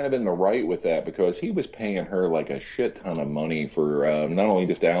was kind of in the right with that, because he was paying her like a shit ton of money for not only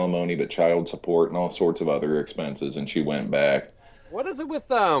just alimony but child support and all sorts of other expenses, and she went back. What is it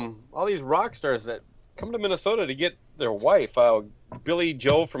with all these rock stars that come to Minnesota to get their wife? Billy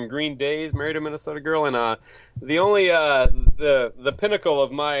Joel from Green Day is married a Minnesota girl, and the only the pinnacle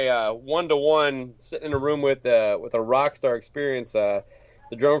of my 1-to-1 sitting in a room with a rock star experience, the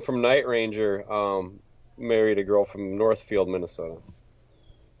drummer from Night Ranger married a girl from Northfield, Minnesota.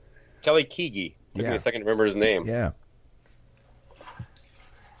 Kelly Keagy. Took me a second to remember his name. Yeah.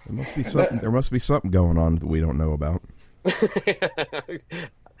 There must be something. There must be something going on that we don't know about.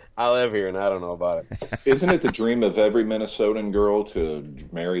 I live here and I don't know about it. Isn't it the dream of every Minnesotan girl to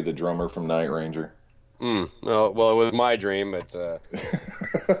marry the drummer from Night Ranger? No, well, it was my dream, but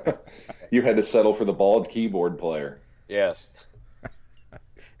you had to settle for the bald keyboard player. Yes.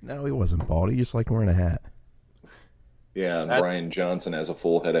 No, he wasn't bald. He just liked wearing a hat. Yeah, and Brian Johnson has a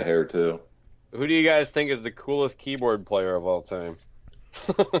full head of hair, too. Who do you guys think is the coolest keyboard player of all time?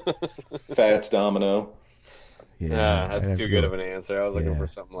 Fats Domino. Yeah, that's too good of an answer. I was looking for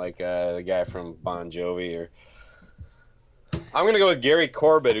something like the guy from Bon Jovi. Or I'm going to go with Gary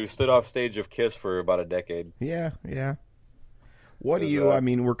Corbett, who stood off stage of Kiss for about a decade. Yeah. What do you,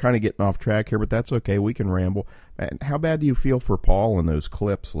 we're kind of getting off track here, but that's okay. We can ramble. How bad do you feel for Paul in those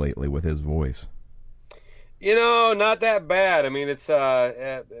clips lately with his voice? Not that bad. I mean, it's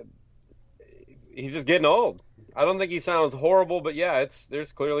he's just getting old. I don't think he sounds horrible, but yeah,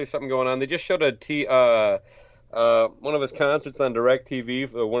 there's clearly something going on. They just showed one of his concerts on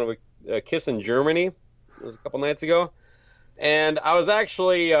DirecTV, one of a Kiss in Germany. It was a couple nights ago, and I was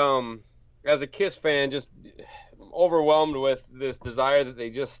actually, as a Kiss fan, just overwhelmed with this desire that they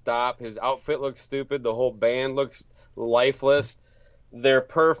just stop. His outfit looks stupid. The whole band looks lifeless. they're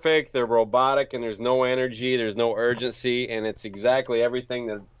perfect, they're robotic, and there's no energy, there's no urgency, and it's exactly everything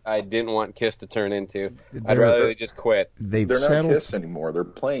that I didn't want Kiss to turn into. I'd rather they just quit. They're not Kiss anymore. They're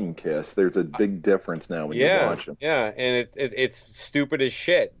playing Kiss. There's a big difference now when you watch them. Yeah, and it's stupid as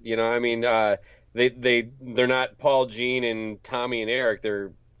shit. You know, I mean, they're not Paul, Gene, and Tommy and Eric.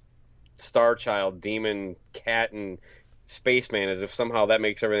 They're Starchild, Demon, Cat, and Spaceman, as if somehow that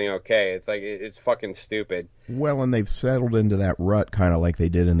makes everything okay. It's like, it's fucking stupid. Well, and they've settled into that rut kind of like they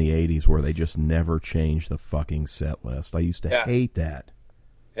did in the 80s where they just never changed the fucking set list. I used to hate that.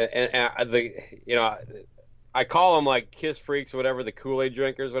 And I call them like Kiss freaks or whatever, the Kool-Aid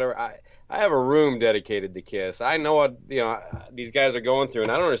drinkers, whatever. I have a room dedicated to Kiss. I know what these guys are going through,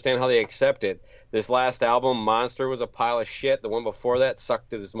 and I don't understand how they accept it. This last album, Monster, was a pile of shit. The one before that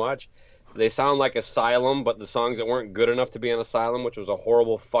sucked as much. They sound like Asylum, but the songs that weren't good enough to be on Asylum, which was a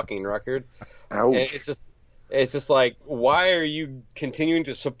horrible fucking record. Ouch. And it's just like, why are you continuing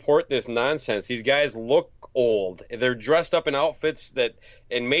to support this nonsense? These guys look old. They're dressed up in outfits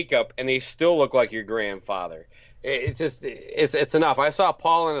and makeup, and they still look like your grandfather. It's enough. I saw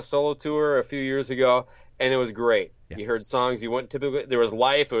Paul on a solo tour a few years ago, and it was great. Yeah. You heard songs you wouldn't typically. There was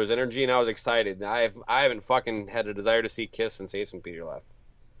life, there was energy, and I was excited. I haven't fucking had a desire to see Kiss since Ace and Peter left.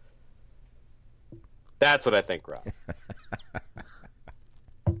 That's what I think, Rob.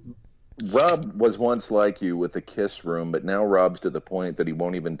 Rob was once like you with the Kiss room, but now Rob's to the point that he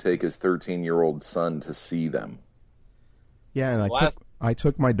won't even take his 13-year-old son to see them. Yeah, and I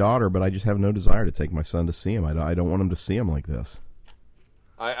took my daughter, but I just have no desire to take my son to see him. I don't want him to see him like this.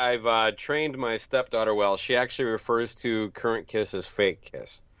 I've trained my stepdaughter well. She actually refers to current Kiss as fake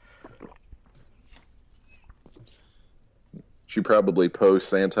Kiss. She probably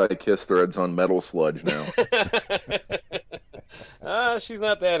posts anti-Kiss threads on Metal Sludge now. She's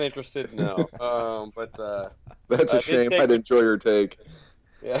not that interested, no. That's a shame. I'd enjoy her take.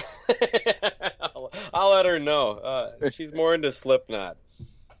 Yeah, I'll let her know. She's more into Slipknot.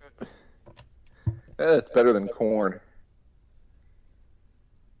 It's better than Korn.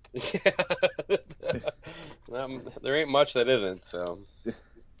 Yeah, there ain't much that isn't.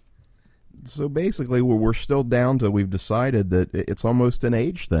 So basically, we're still down to, we've decided that it's almost an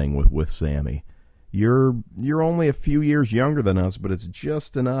age thing with Sammy. You're only a few years younger than us, but it's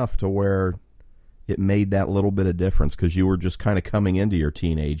just enough to where it made that little bit of difference because you were just kind of coming into your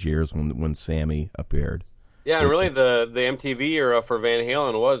teenage years when Sammy appeared. Yeah, and really the MTV era for Van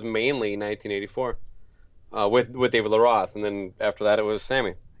Halen was mainly 1984 with David Lee Roth, and then after that it was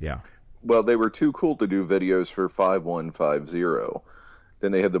Sammy. Yeah. Well, they were too cool to do videos for 5150.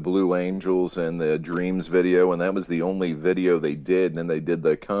 Then they had the Blue Angels and the Dreams video, and that was the only video they did. And then they did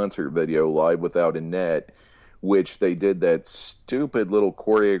the concert video, Live Without a Net, which they did that stupid little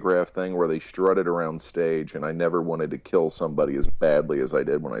choreographed thing where they strutted around stage, and I never wanted to kill somebody as badly as I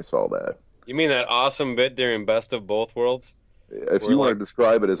did when I saw that. You mean that awesome bit during Best of Both Worlds? If you want to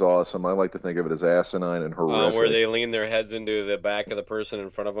describe it as awesome, I like to think of it as asinine and horrific. Where they lean their heads into the back of the person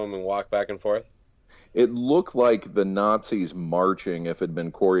in front of them and walk back and forth? It looked like the Nazis marching if it had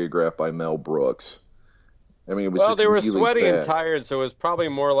been choreographed by Mel Brooks. I mean, it was they were really sweaty bad. And tired, so it was probably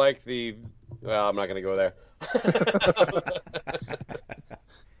more like the... Well, I'm not going to go there.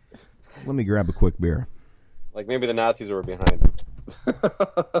 Let me grab a quick beer. Like maybe the Nazis were behind them.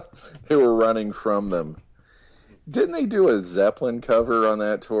 They were running from them. Didn't they do a Zeppelin cover on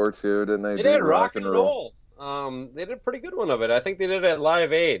that tour, too? Didn't they? They did Rock and Roll. They did a pretty good one of it. I think they did it at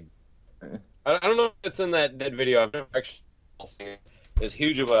Live Aid. I don't know if it's in that video. I've never actually as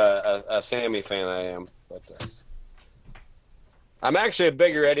huge of a Sammy fan I am, but I'm actually a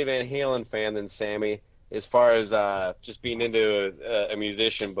bigger Eddie Van Halen fan than Sammy as far as just being into a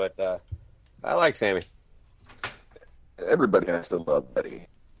musician. But I like Sammy. Everybody has to love Eddie.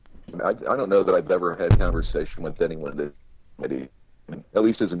 I don't know that I've ever had a conversation with anyone that Eddie, at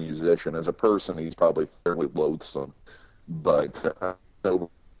least as a musician. As a person, he's probably fairly loathsome, but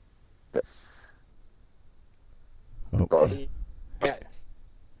Yeah.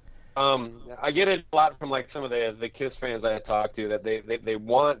 I get it a lot from like some of the Kiss fans I talk to that they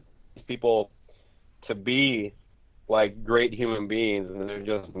want these people to be like great human beings, and they're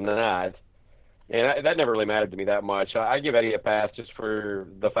just not. And that never really mattered to me that much. I give Eddie a pass just for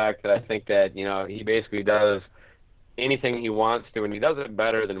the fact that I think that he basically does anything he wants to, and he does it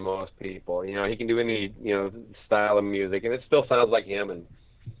better than most people. He can do any style of music, and it still sounds like him. And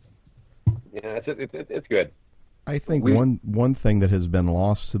it's good. I think one thing that has been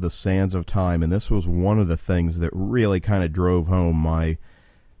lost to the sands of time, and this was one of the things that really kind of drove home my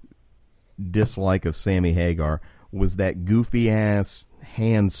dislike of Sammy Hagar, was that goofy-ass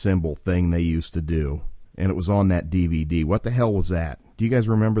hand symbol thing they used to do. and it was on that DVD. What the hell was that? Do you guys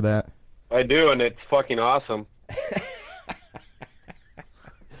remember that? I do, and it's fucking awesome.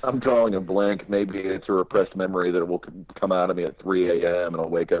 I'm drawing a blank. Maybe it's a repressed memory that will come out of me at 3 a.m. and I'll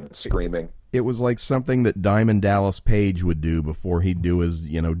wake up screaming. It was like something that Diamond Dallas Page would do before he'd do his,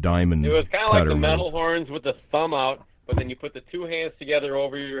 diamond. It was kind of like the move. metal horns with the thumb out, but then you put the two hands together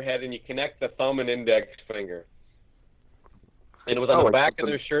over your head and you connect the thumb and index finger. And it was on the back of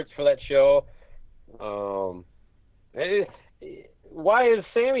their shirts for that show. Why does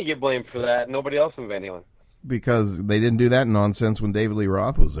Sammy get blamed for that and nobody else in Van Halen? Because they didn't do that nonsense when David Lee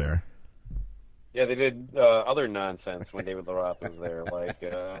Roth was there. Yeah, they did other nonsense when David Lee Roth was there, like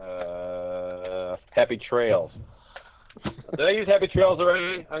Happy Trails. Did I use Happy Trails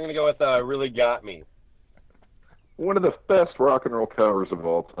already? I'm going to go with Really Got Me. One of the best rock and roll covers of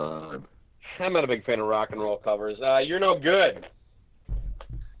all time. I'm not a big fan of rock and roll covers. You're No Good.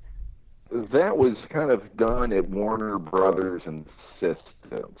 That was kind of done at Warner Brothers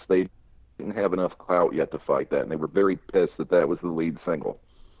insistence. They didn't have enough clout yet to fight that, and they were very pissed that was the lead single.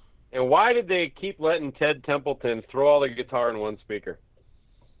 And why did they keep letting Ted Templeton throw all the guitar in one speaker?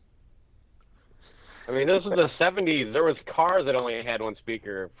 I mean, this was the 70s. There was cars that only had one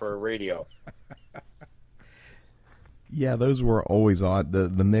speaker for radio. Yeah, those were always odd. The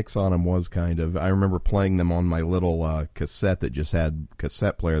mix on them was kind of. I remember playing them on my little cassette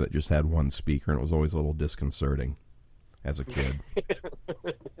player that just had one speaker, and it was always a little disconcerting as a kid.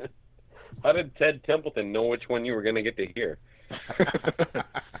 How did Ted Templeton know which one you were going to get to hear?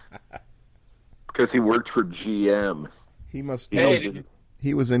 Because he worked for GM. He must. Hey,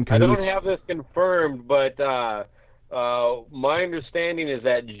 he was in I cahoots. don't have this confirmed, but my understanding is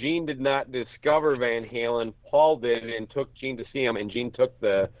that Gene did not discover Van Halen. Paul did, and took Gene to see him, and Gene took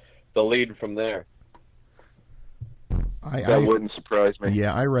the lead from there. That wouldn't surprise me.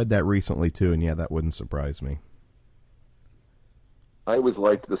 Yeah, I read that recently too, and yeah, that wouldn't surprise me. I always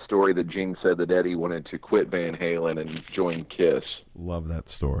liked the story that Gene said that Eddie wanted to quit Van Halen and join Kiss. Love that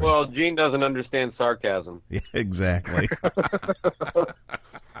story. Well, Gene doesn't understand sarcasm. Yeah, exactly.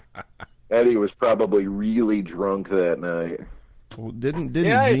 Eddie was probably really drunk that night. Well, didn't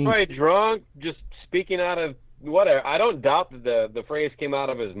yeah, Gene... he's probably drunk, just speaking out of whatever. I don't doubt that the phrase came out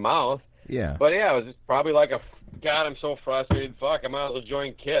of his mouth. Yeah. But yeah, it was just probably like God, I'm so frustrated. Fuck, I might as well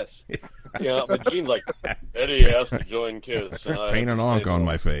join Kiss. But Gene's like, Eddie has to join Kiss. Paint an onk on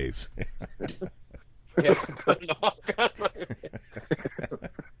my face.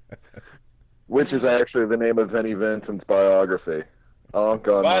 Which is actually the name of Vinnie Vincent's biography. Onk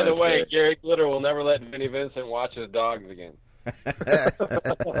on By my the way, face. Gary Glitter will never let Vinnie Vincent watch his dogs again.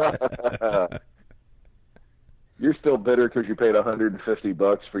 You're still bitter because you paid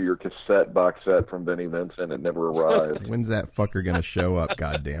 $150 for your cassette box set from Vinnie Vincent. It never arrived. When's that fucker going to show up?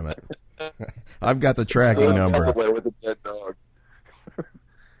 God damn it! I've got the tracking number. With a dead dog.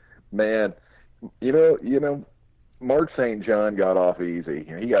 Man, Mark St. John got off easy.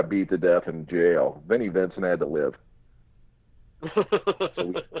 He got beat to death in jail. Vinnie Vincent had to live. so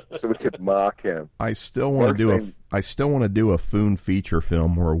we could mock him. I still want to do a Foon feature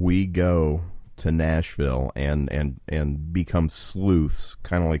film where we go to Nashville and become sleuths,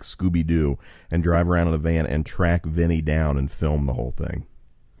 kind of like Scooby-Doo, and drive around in a van and track Vinny down and film the whole thing.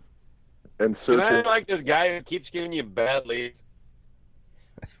 And I like this guy who keeps giving you bad leads.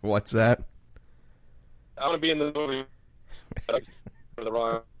 What's that? I want to be in the movie for the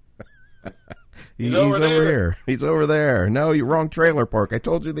wrong. He's over here. He's over there. No, you're wrong trailer park. I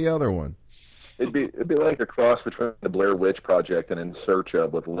told you the other one. It'd be like a cross between the Blair Witch Project and In Search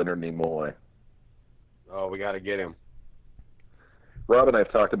of with Leonard Nimoy. Oh, we got to get him. Rob and I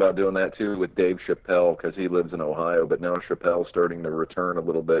have talked about doing that too with Dave Chappelle because he lives in Ohio, but now Chappelle's starting to return a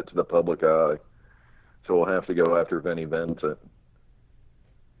little bit to the public eye. So we'll have to go after Vinnie Vincent.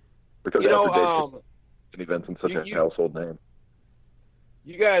 Because Vinnie Vincent's such a household name.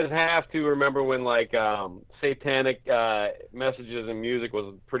 You guys have to remember when satanic messages and music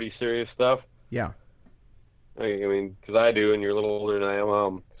was pretty serious stuff. Yeah. I mean, because I do, and you're a little older than I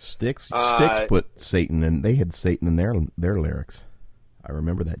am. Styx put Satan in. They had Satan in their lyrics. I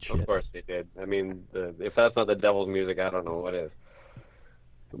remember that shit. Of course they did. I mean, if that's not the devil's music, I don't know what is.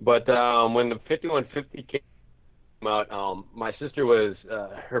 But when the 5150 came out, my sister was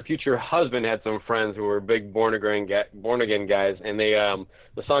her future husband had some friends who were big born again guys, and they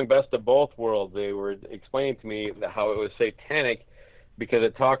the song "Best of Both Worlds." They were explaining to me how it was satanic because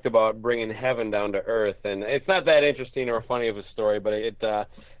it talked about bringing heaven down to earth, and it's not that interesting or funny of a story, but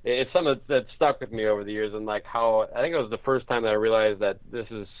it's something that stuck with me over the years, and like how I think it was the first time that I realized that this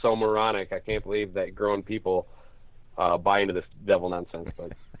is so moronic. I can't believe that grown people buy into this devil nonsense,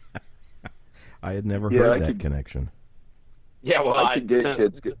 but. I had never heard that connection. Yeah, well, I could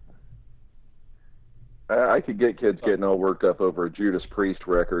get kids getting all worked up over a Judas Priest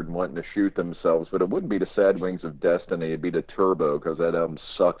record and wanting to shoot themselves, but it wouldn't be to Sad Wings of Destiny. It'd be to Turbo, because that album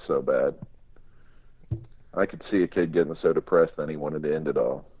sucks so bad. I could see a kid getting so depressed then he wanted to end it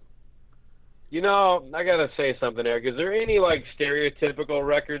all. You know, I gotta say something, Eric. Is there any like stereotypical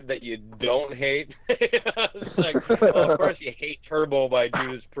record that you don't hate? It's like, well, of course you hate Turbo by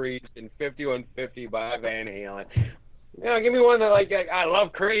Judas Priest and 5150 by Van Halen. You know, give me one that like I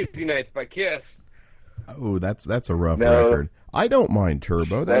love Crazy Nights by Kiss. Oh, that's a rough record. I don't mind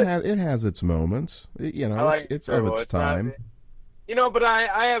Turbo. It has its moments. It's of its time. But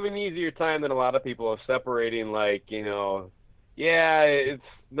I have an easier time than a lot of people of separating, like, it's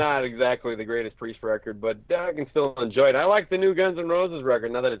not exactly the greatest Priest record, but I can still enjoy it. I like the new Guns N' Roses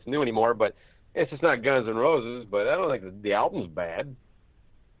record, not that it's new anymore, but it's just not Guns N' Roses, but I don't think the album's bad.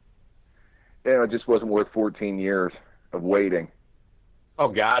 Yeah, it just wasn't worth 14 years of waiting. Oh,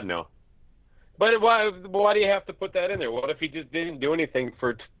 God, no. But why do you have to put that in there? What if he just didn't do anything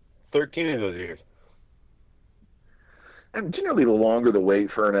for 13 of those years? And generally, the longer the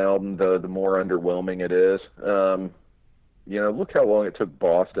wait for an album, the more underwhelming it is. Look how long it took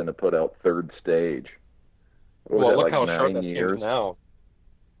Boston to put out Third Stage. Look how short that seems now.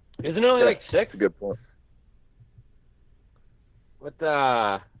 Isn't it only like 6? That's a good point. What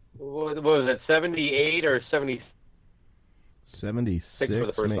was it, 78 or 70?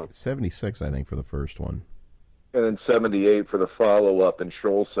 76, 76, I think, for the first one. And then 78 for the follow-up, and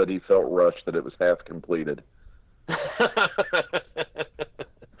Scholl said he felt rushed that it was half completed.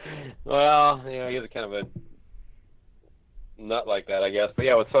 Well, he's kind of a nut like that, I guess. But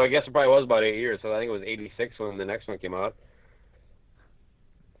yeah, so I guess it probably was about 8 years. So I think it was 86 when the next one came out.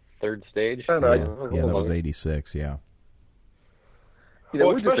 Third Stage. Yeah, that was 86. Yeah.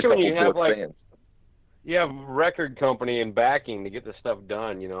 Well, especially when you have you have record company and backing to get this stuff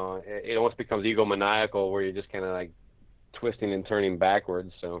done. It almost becomes egomaniacal where you're just kind of like twisting and turning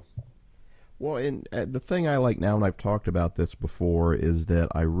backwards. So. Well, and the thing I like now, and I've talked about this before, is that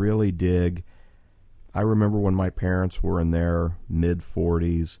I really dig. I remember when my parents were in their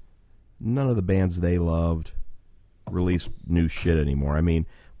mid-40s, none of the bands they loved released new shit anymore. I mean,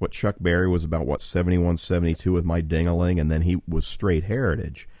 what Chuck Berry was about, 71, 72 with My Ding-a-Ling, and then he was straight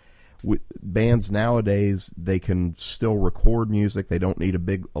Heritage. Bands nowadays, they can still record music. They don't need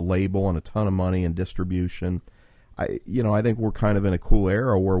a label and a ton of money and distribution. I think we're kind of in a cool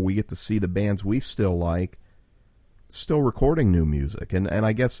era where we get to see the bands we still like still recording new music. And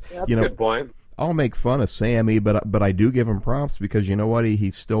I guess, that's a good point. I'll make fun of Sammy, but I do give him props because you know what? He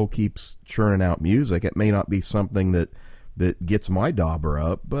still keeps churning out music. It may not be something that gets my dauber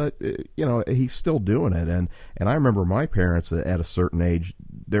up, but he's still doing it. And I remember my parents at a certain age,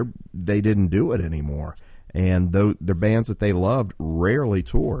 they didn't do it anymore. And the bands that they loved rarely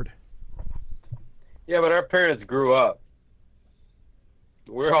toured. Yeah, but our parents grew up.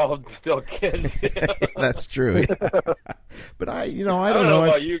 We're all still kids. That's true. But I don't know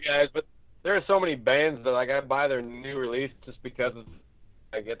about you guys, but there are so many bands that I buy their new release just because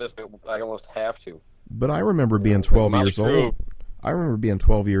I get this. I almost have to. But I remember being 12 years old. I remember being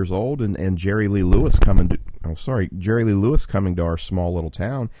 12 years old and Jerry Lee Lewis coming to our small little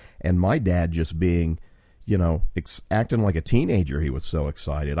town, and my dad just being, acting like a teenager. He was so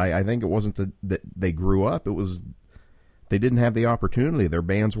excited. I think it wasn't that they grew up. It was they didn't have the opportunity. Their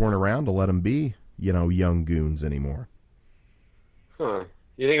bands weren't around to let them be, young goons anymore. Huh.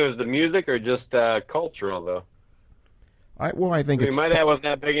 You think it was the music or just cultural, though? I think my dad wasn't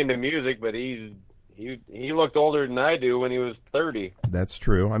that big into music, but he looked older than I do when he was 30. That's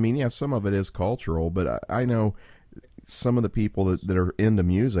true. I mean, yeah, some of it is cultural, but I know some of the people that are into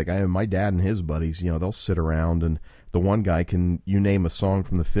music. My dad and his buddies, they'll sit around, and the one guy you name a song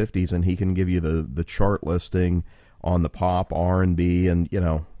from the 50s, and he can give you the chart listing on the pop, R&B, and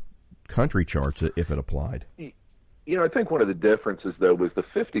country charts if it applied. I think one of the differences, though, was the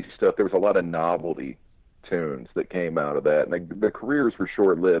 50s stuff. There was a lot of novelty tunes that came out of that, and the careers were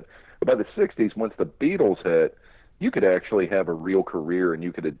short-lived. But by the 60s, once the Beatles hit, you could actually have a real career, and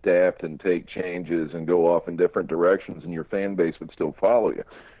you could adapt and take changes and go off in different directions, and your fan base would still follow you.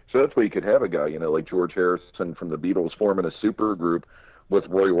 So that's why you could have a guy, like George Harrison from the Beatles forming a super group with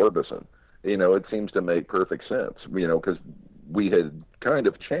Roy Orbison. It seems to make perfect sense, because we had kind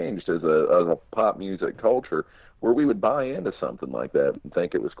of changed as a pop music culture where we would buy into something like that and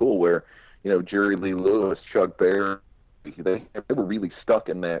think it was cool, where, Jerry Lee Lewis, Chuck Berry, they were really stuck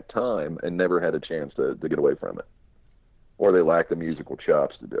in that time and never had a chance to get away from it. Or they lacked the musical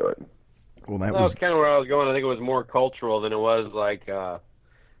chops to do it. Well, that was kind of where I was going. I think it was more cultural than it was like,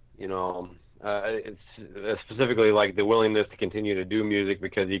 It's specifically like the willingness to continue to do music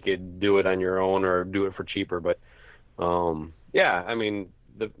because you could do it on your own or do it for cheaper. But yeah, I mean,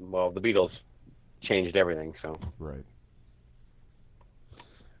 the Beatles changed everything. So right.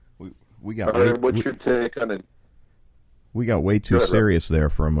 We got. What's your take on it? We got way too serious there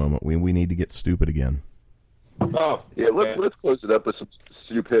for a moment. We need to get stupid again. Oh yeah. Let's close it up with some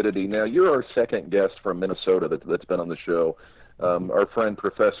stupidity. Now you're our second guest from Minnesota that's been on the show. Our friend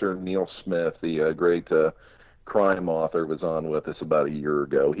Professor Neil Smith, the great crime author, was on with us about a year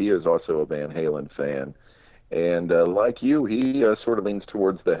ago. He is also a Van Halen fan, and like you, he sort of leans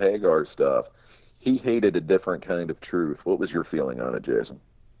towards the Hagar stuff. He hated a different kind of truth. What was your feeling on it, Jason?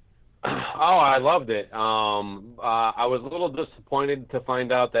 Oh, I loved it. I was a little disappointed to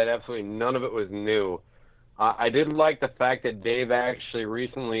find out that absolutely none of it was new. I did like the fact that Dave actually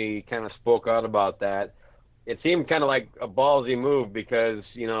recently kind of spoke out about that. It seemed kind of like a ballsy move because,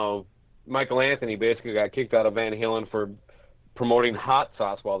 you know, Michael Anthony basically got kicked out of Van Halen for promoting hot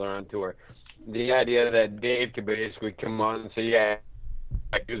sauce while they're on tour. The idea that Dave could basically come on and say, yeah,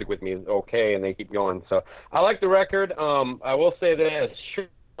 like music with me is okay, and they keep going. So I like the record. I will say this.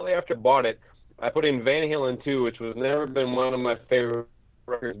 Shortly after I bought it, I put in Van Halen 2, which was never been one of my favorite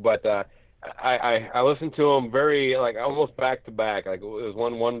records, but I listened to them very, like, almost back to back. Like, it was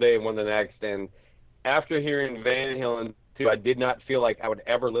one day and one the next, and after hearing Van Halen 2, I did not feel like I would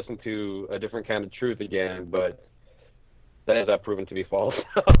ever listen to A Different Kind of Truth again, but that has proven to be false.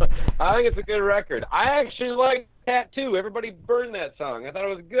 I think it's a good record. I actually like Tattoo. Everybody burned that song. I thought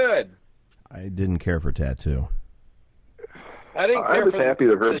it was good. I didn't care for Tattoo. I didn't care was for happy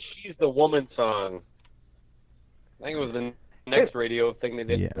to hear. the She's the Woman song. I think it was the next radio thing they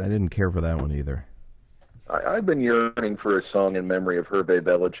did. Yeah, I didn't care for that one either. I've been yearning for a song in memory of Hervé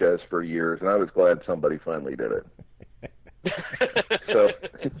Villechaize for years, and I was glad somebody finally did it. So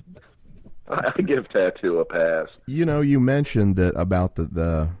I give Tattoo a pass. You know, you mentioned that about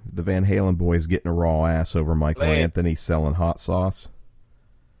the Van Halen boys getting a raw ass over Michael Anthony selling hot sauce.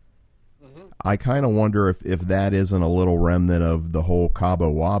 Mm-hmm. I kind of wonder if that isn't a little remnant of the whole Cabo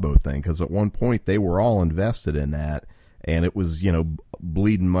Wabo thing, because at one point they were all invested in that, and it was, you know,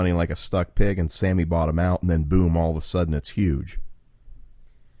 bleeding money like a stuck pig, and Sammy bought him out, and then boom, all of a sudden it's huge.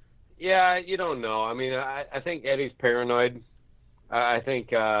 Yeah, you don't know. I mean, I think Eddie's paranoid. I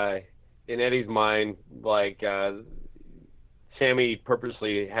think in Eddie's mind, like, Sammy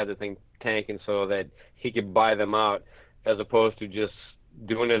purposely had the thing tanking so that he could buy them out, as opposed to just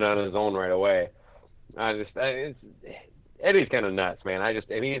doing it on his own right away. Eddie's kind of nuts, man. I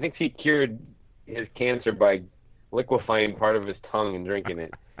mean, he thinks he cured his cancer by liquefying part of his tongue and drinking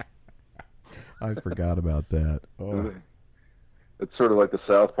it. I forgot about that. Oh. It's sort of like the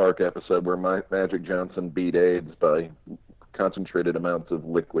South Park episode where Magic Johnson beat AIDS by concentrated amounts of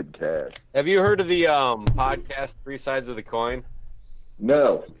liquid cash. Have you heard of the podcast Three Sides of the Coin?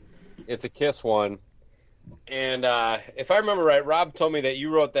 No. It's a Kiss one. And if I remember right, Rob told me that you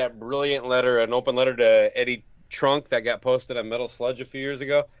wrote that brilliant letter, an open letter to Eddie Trunk that got posted on Metal Sludge a few years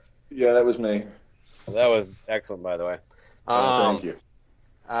ago. Yeah, that was me. That was excellent, by the way. Thank you.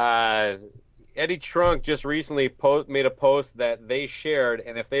 Eddie Trunk just recently made a post that they shared,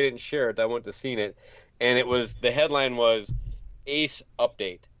 and if they didn't share it, I wouldn't have seen it. And the headline was Ace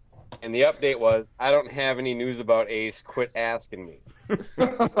Update. And the update was, I don't have any news about Ace, quit asking me.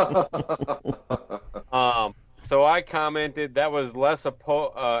 So I commented that was less an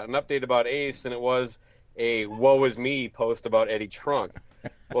update about Ace than it was a woe is me post about Eddie Trunk.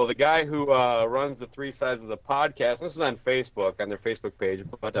 Well, the guy who runs the Three Sides of the podcast, this is on Facebook, on their Facebook page,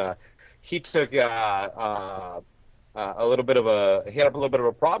 but he took a little bit of he had a little bit of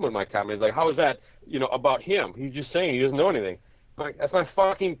a problem with my comment. He's like, how is that, about him? He's just saying he doesn't know anything. I'm like, that's my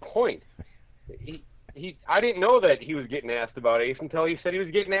fucking point. I didn't know that he was getting asked about Ace until he said he was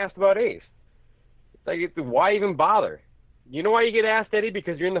getting asked about Ace. Like, why even bother? You know why you get asked, Eddie?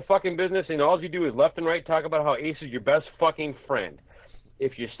 Because you're in the fucking business and all you do is left and right talk about how Ace is your best fucking friend.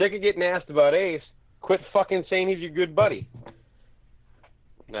 If you're sick of getting asked about Ace, quit fucking saying he's your good buddy.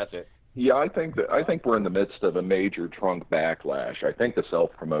 And that's it. Yeah, I think we're in the midst of a major Trunk backlash. I think the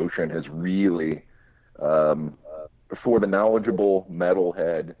self-promotion has really, for the knowledgeable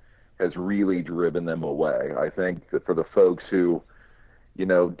metalhead, has really driven them away. I think that for the folks who,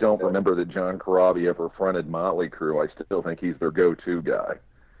 don't remember that John Corabi ever fronted Motley Crue, I still think he's their go-to guy.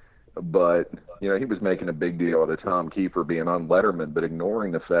 But, he was making a big deal out of Tom Kiefer being on Letterman, but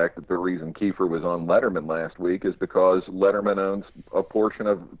ignoring the fact that the reason Kiefer was on Letterman last week is because Letterman owns a portion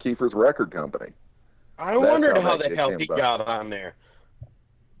of Kiefer's record company. I wondered how the hell he got on there.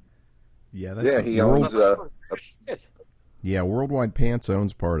 Yeah, he owns... Worldwide Pants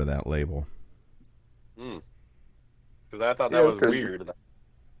owns part of that label. Because I thought that was weird.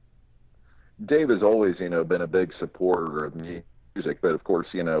 Dave has always, been a big supporter of music, but of course,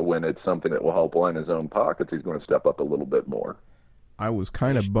 when it's something that will help line his own pockets, he's going to step up a little bit more. I was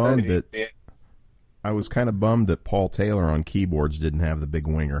kind of bummed that Paul Taylor on keyboards didn't have the big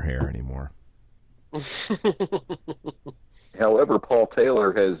winger hair anymore. However, Paul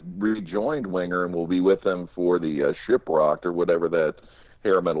Taylor has rejoined Winger and will be with them for the Shiprocked or whatever that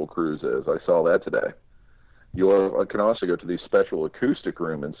hair metal cruise is. I saw that today. You can also go to the special acoustic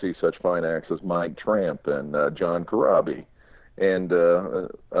room and see such fine acts as Mike Tramp and John Corabi. And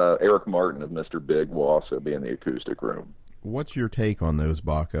Eric Martin of Mr. Big will also be in the acoustic room. What's your take on those,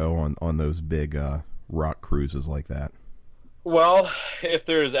 Baco, on those big rock cruises like that? Well, if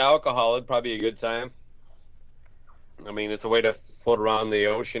there's alcohol, it'd probably be a good time. I mean, it's a way to float around the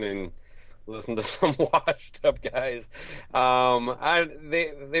ocean and listen to some washed-up guys.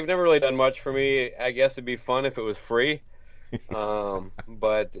 They've never really done much for me. I guess it'd be fun if it was free.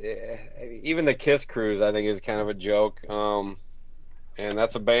 But even the Kiss cruise, I think, is kind of a joke. And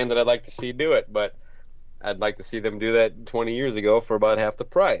that's a band that I'd like to see do it. But I'd like to see them do that 20 years ago for about half the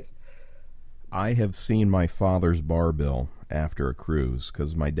price. I have seen my father's bar bill after a cruise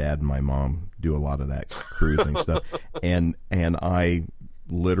because my dad and my mom do a lot of that cruising stuff, and I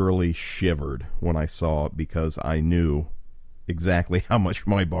literally shivered when I saw it because I knew exactly how much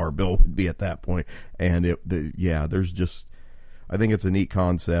my bar bill would be at that point. And there's just, I think it's a neat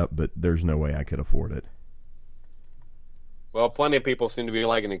concept, but there's no way I could afford it. Well, plenty of people seem to be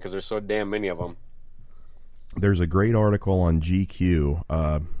liking it because there's so damn many of them. There's a great article on GQ.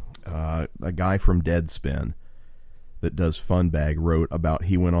 A guy from Deadspin that does Funbag wrote about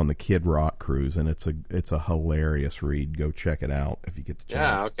he went on the Kid Rock cruise, and it's a hilarious read. Go check it out if you get the chance.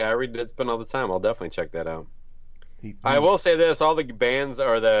 Yeah, okay. I read Deadspin all the time. I'll definitely check that out. I will say this: all the bands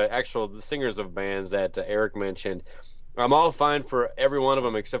are the singers of bands that Eric mentioned. I'm all fine for every one of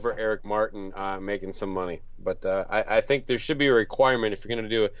them except for Eric Martin making some money. But I think there should be a requirement if you're going to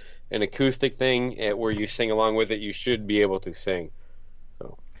do an acoustic thing where you sing along with it. You should be able to sing.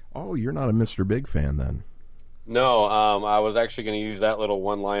 So. Oh, you're not a Mr. Big fan then? No, I was actually going to use that little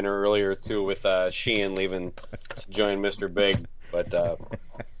one-liner earlier too with Sheehan leaving to join Mr. Big, but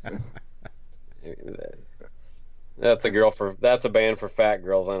that's a band for fat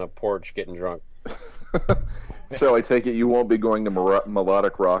girls on a porch getting drunk. So I take it you won't be going to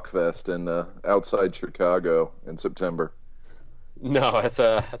Melodic Rock Fest in outside Chicago in September. No, that's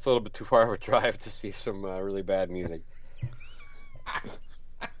a little bit too far of a drive to see some really bad music.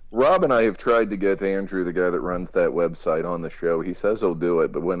 Rob and I have tried to get Andrew, the guy that runs that website, on the show. He says he'll do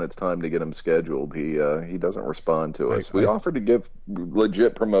it, but when it's time to get him scheduled, he doesn't respond to us. We offered to give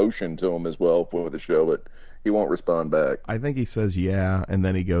legit promotion to him as well for the show, but he won't respond back. I think he says yeah, and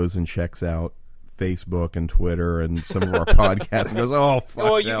then he goes and checks out Facebook and Twitter and some of our podcasts and goes, oh, fuck.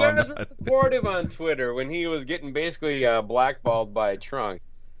 Well, you guys were supportive on Twitter when he was getting basically blackballed by Trunk.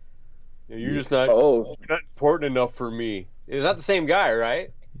 You're just not, you're not important enough for me. Is that the same guy,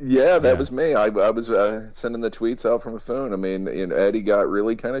 right? Yeah, that was me. I was sending the tweets out from the phone. I mean, Eddie got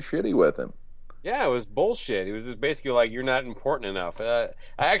really kind of shitty with him. Yeah, it was bullshit. He was just basically like, you're not important enough. I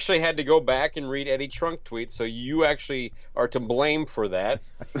actually had to go back and read Eddie Trunk tweets, so you actually are to blame for that.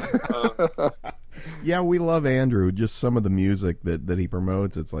 Yeah, we love Andrew. Just some of the music that he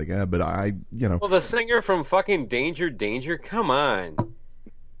promotes, it's like, but Well, the singer from fucking Danger, come on.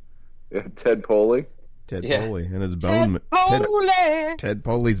 Ted Poley? Ted Poley and his bone. Ted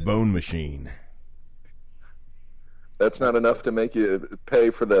Poley's Bone Machine. That's not enough to make you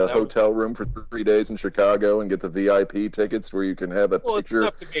pay for the hotel room for 3 days in Chicago and get the VIP tickets where you can have a picture. Well, it's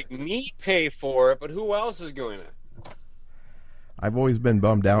enough to make me pay for it, but who else is going to? I've always been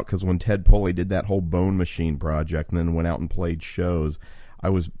bummed out because when Ted Poley did that whole Bone Machine project and then went out and played shows,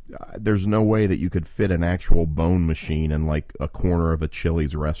 there's no way that you could fit an actual bone machine in like a corner of a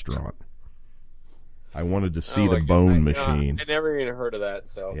Chili's restaurant. I wanted to see the bone machine. I never even heard of that.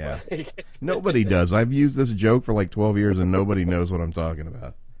 So yeah, nobody does. I've used this joke for like 12 years, and nobody knows what I'm talking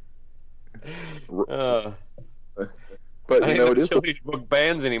about. But I don't Chili's book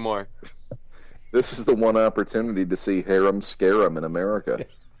bands anymore. This is the one opportunity to see Harem Scarum in America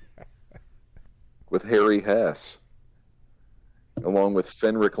with Harry Hess, along with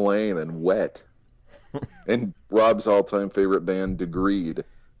Fenric Lane and Wet, and Rob's all-time favorite band, Degreed.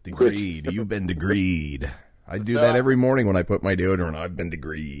 Degreed. You've been degreed. I do that every morning when I put my deodorant on. I've been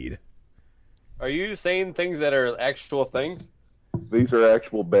degreed. Are you saying things that are actual things? These are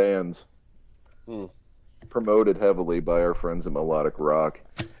actual bands. Promoted heavily by our friends at Melodic Rock.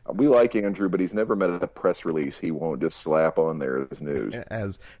 We like Andrew, but he's never met a press release he won't just slap on there as news.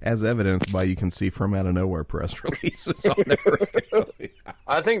 As evidenced by, you can see From Out of Nowhere press releases on there.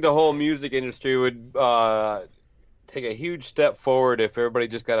 I think the whole music industry would take a huge step forward if everybody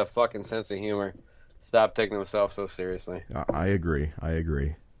just got a fucking sense of humor. Stop taking themselves so seriously. I agree. A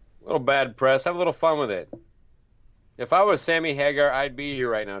little bad press. Have a little fun with it. If I was Sammy Hagar, I'd be here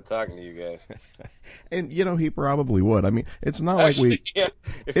right now talking to you guys. And, he probably would. I mean, it's not Actually, like we... Yeah,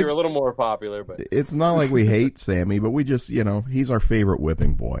 if you're a little more popular, but... It's not like we hate Sammy, but we just, he's our favorite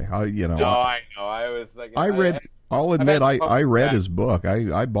whipping boy. No, I know. I was like... I'll admit, I read his book.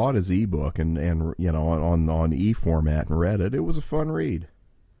 I bought his ebook and on e-format and read it. It was a fun read.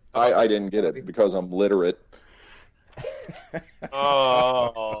 I didn't get it because I'm literate.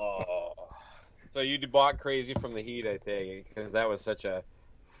 Oh... So you bought Crazy from the Heat, I take it, because that was such a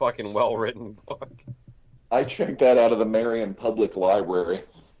fucking well-written book. I checked that out of the Marion Public Library.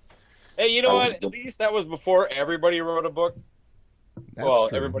 Hey, you know what? At least that was before everybody wrote a book. That's true,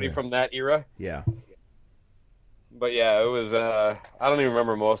 everybody yeah. from that era. Yeah. But yeah, it was, I don't even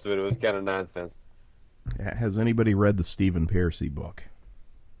remember most of it. It was kind of nonsense. Has anybody read the Stephen Pearcy book?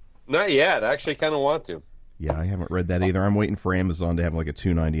 Not yet. I actually kind of want to. Yeah, I haven't read that either. I'm waiting for Amazon to have like a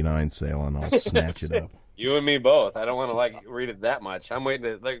 $2.99 sale, and I'll snatch it up. You and me both. I don't want to read it that much. I'm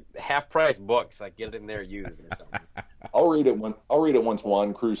waiting to half-price books. Get it in there used or something. I'll read it once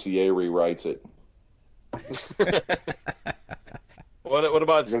Juan Crucier rewrites it. What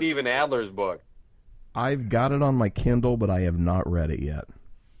about Steven Adler's book? I've got it on my Kindle, but I have not read it yet.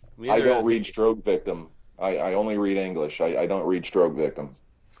 I don't read Stroke Victim. I only read English. I don't read Stroke Victim.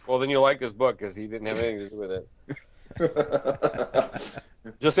 Well, then you'll like this book because he didn't have anything to do with it.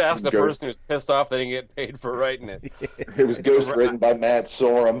 Just ask the person who's pissed off they didn't get paid for writing it. It was ghostwritten by Matt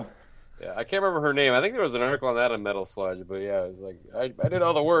Sorum. Yeah, I can't remember her name. I think there was an article on that on Metal Sludge, but yeah, it was like, I did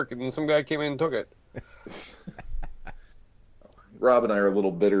all the work, and then some guy came in and took it. Rob and I are a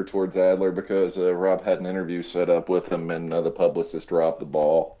little bitter towards Adler because Rob had an interview set up with him, and the publicist dropped the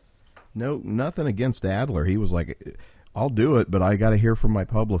ball. No, nothing against Adler. He was like, I'll do it, but I got to hear from my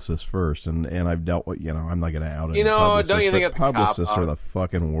publicist first, and I've dealt with, I'm not going to out any publicists. Don't you think it's publicists are the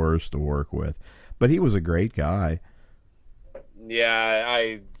fucking worst to work with? But he was a great guy. Yeah,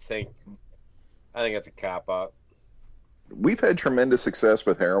 I think it's a cop-out. We've had tremendous success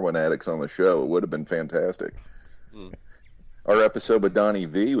with heroin addicts on the show. It would have been fantastic. Our episode with Donnie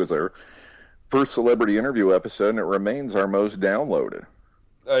V was our first celebrity interview episode, and it remains our most downloaded.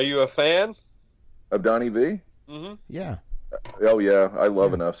 Are you a fan of Donnie V? Mm-hmm. Yeah. Oh, yeah. I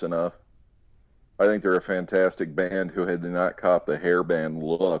love Enough's Enough. I think they're a fantastic band who, had they not copped the hairband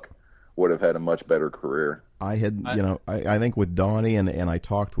look, would have had a much better career. I think with Donnie, and I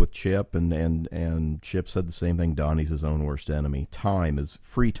talked with Chip, and Chip said the same thing. Donnie's his own worst enemy.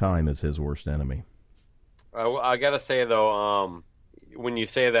 Free time is his worst enemy. I got to say, though, when you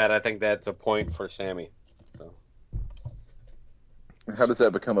say that, I think that's a point for Sammy. So. How does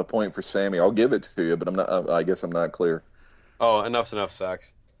that become a point for Sammy? I'll give it to you, but I'm not. I guess I'm not clear. Oh, Enough's Enough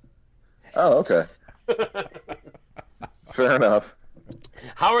sucks. Oh, okay. Fair enough.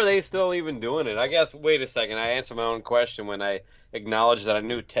 How are they still even doing it? I guess, wait a second, I answered my own question when I acknowledged that I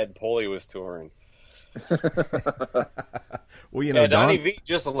knew Ted Poley was touring. Well, Donnie V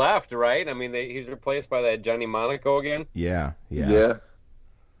just left, right? I mean, he's replaced by that Johnny Monaco again? Yeah.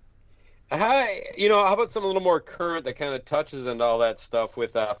 How about something a little more current that kind of touches into all that stuff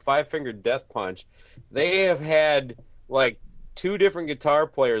with Five Finger Death Punch? They have had, two different guitar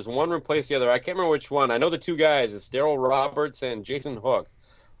players. One replaced the other. I can't remember which one. I know the two guys. It's Daryl Roberts and Jason Hook.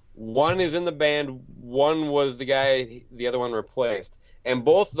 One is in the band. One was the guy the other one replaced. And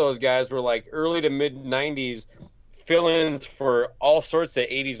both of those guys were early to mid-'90s fill-ins for all sorts of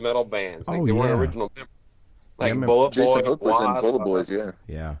 80s metal bands. They weren't original members. Bullet Jason Boys. Hook was in Bullet Boys, yeah.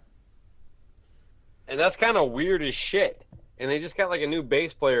 Yeah. And that's kind of weird as shit. And they just got a new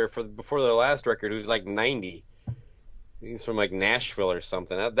bass player before their last record who's 90. He's from Nashville or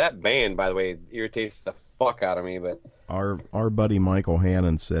something. That band, by the way, irritates the fuck out of me. But our buddy Michael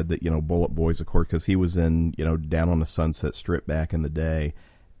Hannon said that Bullet Boys, of course, because he was in Down on the Sunset Strip back in the day,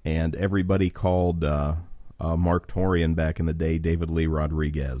 and everybody called Mark Torian back in the day David Lee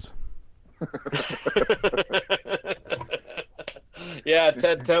Rodriguez. Yeah,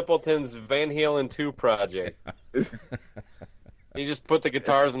 Ted Templeton's Van Halen 2 project. He just put the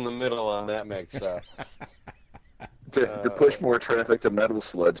guitars in the middle on that mix. To push more traffic to Metal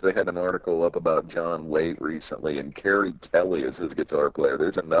Sludge, they had an article up about John Waite recently, and Kerry Kelly is his guitar player.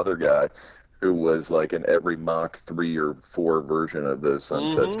 There's another guy who was in every Mach 3 or 4 version of those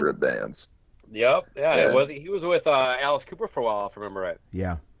Sunset Strip bands. Yep, yeah. He was with Alice Cooper for a while, if I remember right.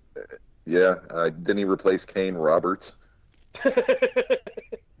 Yeah. Yeah, didn't he replace Kane Roberts?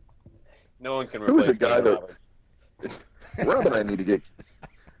 No one can Who was replace a guy Kane that Roberts. Rob and I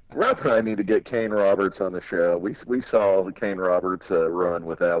need to get Kane Roberts on the show. We saw the Kane Roberts run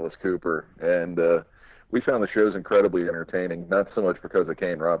with Alice Cooper, and we found the show's incredibly entertaining. Not so much because of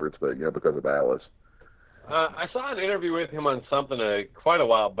Kane Roberts, but because of Alice. I saw an interview with him on something quite a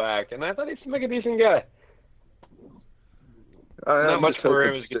while back, and I thought he seemed like a decent guy. Not much for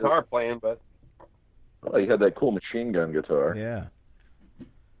his guitar playing, but he had that cool machine gun guitar. Yeah.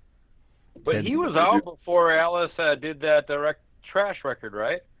 But he was out before Alice did that Trash record,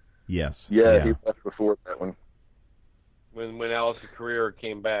 right? Yes. Yeah, he left before that one. When Alice's career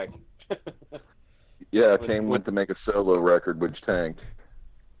came back. Yeah, went to make a solo record, which tanked.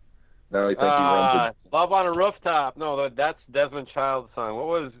 Now I think he runs Love on a Rooftop. No, that's Desmond Child's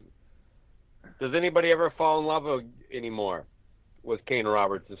song. Does anybody ever fall in love anymore? Was Kane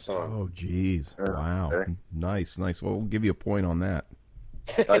Roberts' song. Oh, geez. Wow. Okay. Nice. Well, we'll give you a point on that.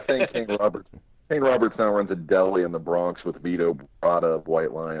 I think Kane Roberts now runs a deli in the Bronx with Vito Bratta of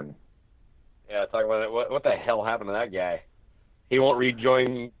White Lion. Yeah, talk about it. What the hell happened to that guy? He won't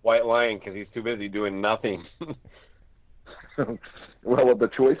rejoin White Lion because he's too busy doing nothing. Well, if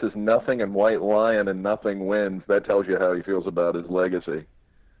the choice is nothing and White Lion and nothing wins, that tells you how he feels about his legacy.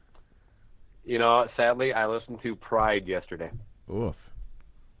 You know, sadly, I listened to Pride yesterday. Oof.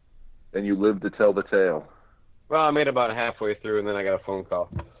 And you lived to tell the tale. Well, I made about halfway through, and then I got a phone call.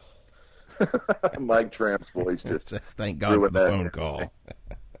 Mike Tramp's voice just thank God for the phone call.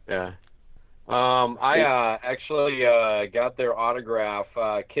 Yeah. I actually got their autograph.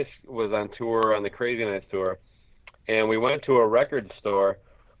 Kiss was on tour on the Crazy Nights tour, and we went to a record store,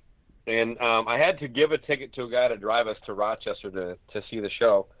 and I had to give a ticket to a guy to drive us to Rochester to see the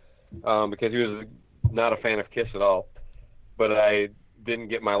show because he was not a fan of Kiss at all. But I didn't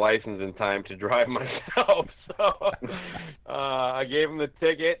get my license in time to drive myself, so I gave him the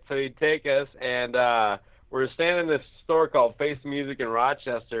ticket so he'd take us, and we're standing in this store called Face Music in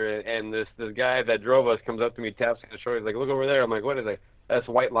Rochester, and this guy that drove us comes up to me, taps me on the shoulder, he's like, "Look over there." I'm like, "What is it?" "That's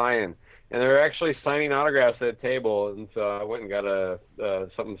White Lion." And they're actually signing autographs at a table, and so I went and got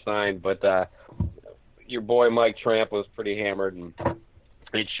something signed. But your boy Mike Tramp was pretty hammered, and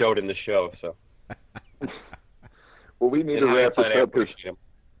it showed in the show. So. Well, we need to wrap this up because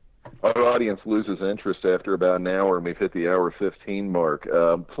our audience loses interest after about an hour, and we've hit the hour 15 mark.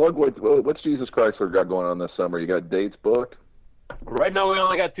 Plug what's Jesus Chrysler got going on this summer? You got dates booked? Right now, we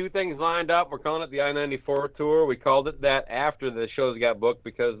only got two things lined up. We're calling it the I-94 Tour. We called it that after the shows got booked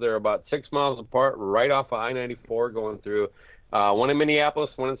because they're about 6 miles apart, right off of I-94, going through one in Minneapolis,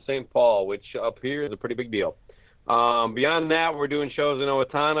 one in St. Paul, which up here is a pretty big deal. Beyond that, we're doing shows in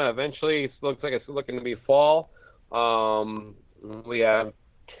Owatonna. Eventually, it looks like it's looking to be fall. We have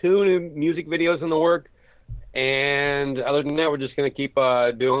 2 new music videos in the work, and other than that, we're just going to keep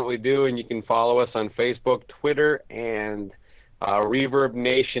doing what we do, and you can follow us on Facebook, Twitter, and Reverb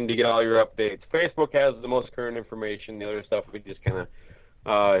Nation to get all your updates. Facebook has the most current information. The other stuff we just kind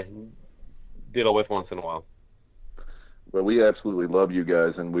of diddle with once in a while. Well, we absolutely love you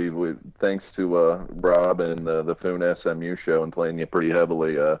guys, and we thanks to Rob and the Foon SMU show and playing you pretty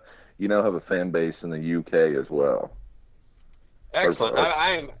heavily. You now have a fan base in the UK as well. Excellent.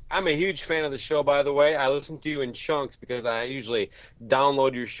 I'm a huge fan of the show, by the way. I listen to you in chunks because I usually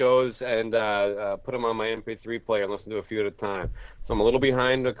download your shows and put them on my MP3 player and listen to a few at a time. So I'm a little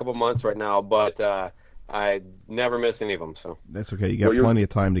behind a couple months right now, but I never miss any of them. So that's okay. You got plenty of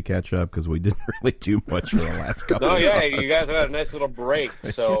time to catch up because we didn't really do much for the last couple. No, yeah, months. You guys have had a nice little break.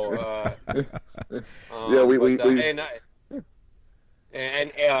 So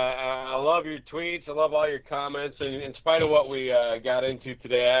And I love your tweets. I love all your comments. And in spite of what we got into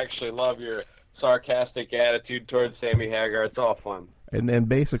today, I actually love your sarcastic attitude towards Sammy Hagar. It's all fun. And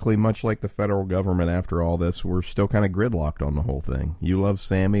basically, much like the federal government, after all this, we're still kind of gridlocked on the whole thing. You love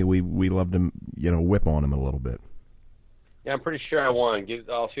Sammy. We love to, whip on him a little bit. Yeah, I'm pretty sure I won.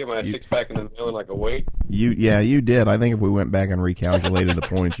 I'll see my six-pack in the middle like a weight. You did. I think if we went back and recalculated the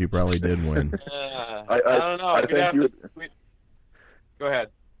points, you probably did win. I don't know. Go ahead.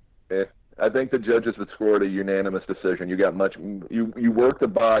 I think the judges would score a unanimous decision. You got you worked the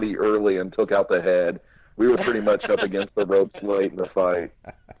body early and took out the head. We were pretty much up against the ropes late in the fight.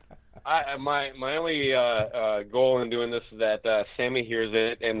 My only goal in doing this is that Sammy hears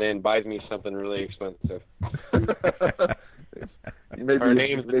it and then buys me something really expensive. Or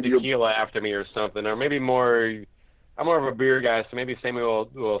names the tequila after me or something, or maybe more. I'm more of a beer guy, so maybe Sammy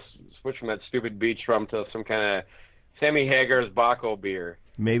will switch from that stupid beach rum to some kind of Sammy Hagar's Baco beer.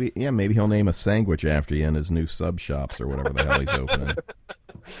 Maybe he'll name a sandwich after you in his new sub shops or whatever the hell he's opening.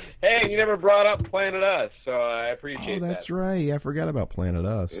 Hey, you never brought up Planet Us, so I appreciate that. Oh, that's right. Yeah, I forgot about Planet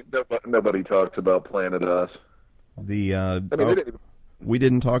Us. Nobody talks about Planet Us. We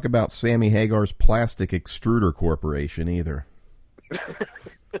didn't talk about Sammy Hagar's Plastic Extruder Corporation either.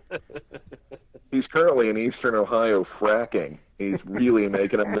 He's currently in Eastern Ohio fracking. He's really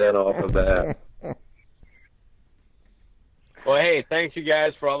making a mint off of that. Well, hey, thanks you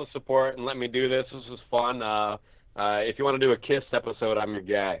guys for all the support and letting me do this. This was fun. If you want to do a Kiss episode, I'm your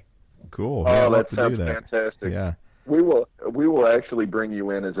guy. Cool. Oh, Yeah, I'd love that to sounds do that. fantastic. Yeah. We will actually bring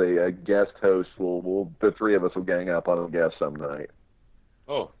you in as a guest host. The three of us will gang up on a guest some night.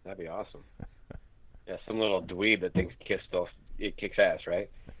 Oh, that'd be awesome. Yeah, some little dweeb that thinks Kiss still it kicks ass, right?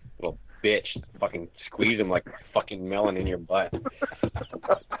 Little bitch, fucking squeeze him like a fucking melon in your butt.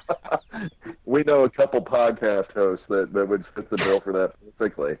 We know a couple podcast hosts that would fit the bill for that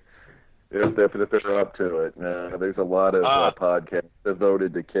perfectly, if they're up to it. There's a lot of podcasts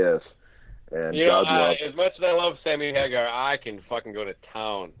devoted to Kiss. And you know, as much as I love Sammy Hagar, I can fucking go to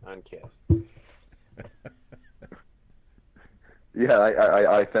town on Kiss. Yeah,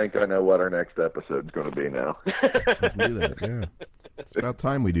 I think I know what our next episode's going to be now. Do that, yeah. It's about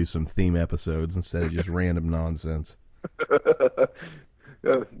time we do some theme episodes instead of just random nonsense.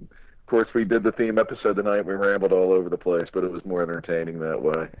 Of course, we did the theme episode tonight. We rambled all over the place, but it was more entertaining that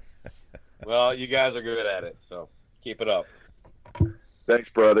way. Well, you guys are good at it, so keep it up. Thanks,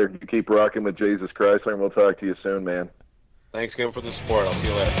 brother. You keep rocking with Jesus Chrysler, and we'll talk to you soon, man. Thanks again for the support. I'll see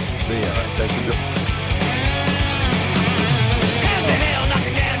you later. See ya. Thank you.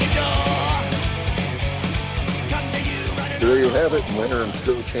 So there you have it, winner and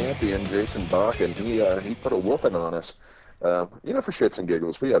still champion Jason Bakken. He put a whooping on us. For shits and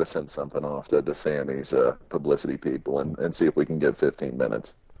giggles, we got to send something off to Sammy's publicity people and see if we can get 15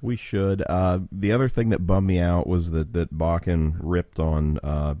 minutes. We should. The other thing that bummed me out was that Bakken ripped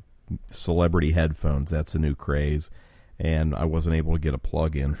on celebrity headphones. That's a new craze. And I wasn't able to get a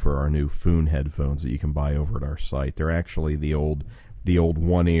plug-in for our new Foon headphones that you can buy over at our site. They're actually the old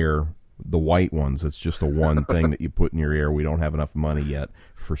one-ear, the white ones. It's just a one thing that you put in your ear. We don't have enough money yet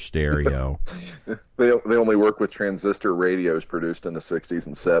for stereo. They only work with transistor radios produced in the 60s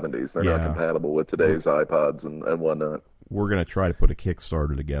and 70s. They're not compatible with today's iPods and whatnot. We're going to try to put a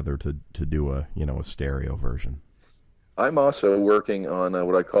Kickstarter together to do a stereo version. I'm also working on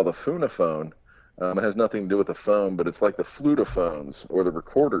what I call the Foonaphone. It has nothing to do with the phone, but it's like the flutophones or the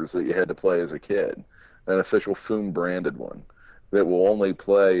recorders that you had to play as a kid. An official Foon branded one that will only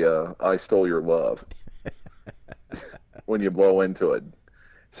play I Stole Your Love when you blow into it.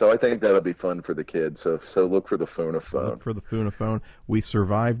 So I think that'll be fun for the kids. So look for the Foonaphone. Look for the Foonaphone. We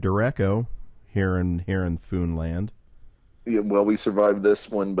survived Derecho here in Foonland. Yeah, well, we survived this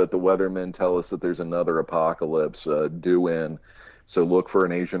one, but the weathermen tell us that there's another apocalypse due in. So look for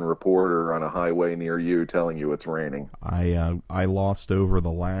an Asian reporter on a highway near you telling you it's raining. I lost over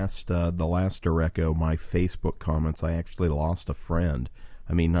the last Derecho my Facebook comments. I actually lost a friend.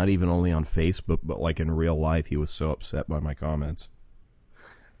 I mean, not even only on Facebook, but like in real life, he was so upset by my comments.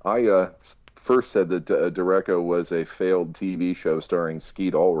 I first said that Derecho was a failed TV show starring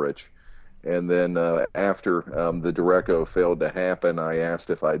Skeet Ulrich. And then after the Derecho failed to happen, I asked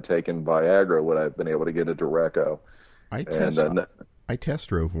if I'd taken Viagra, would I have been able to get a Derecho? I test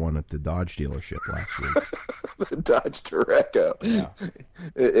drove one at the Dodge dealership last week. The Dodge Derecho. Yeah.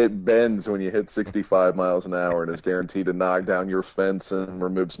 It bends when you hit 65 miles an hour and is guaranteed to knock down your fence and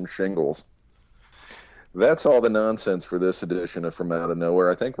remove some shingles. That's all the nonsense for this edition of From Out of Nowhere.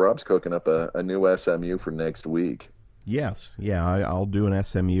 I think Rob's cooking up a new SMU for next week. Yes. Yeah, I'll do an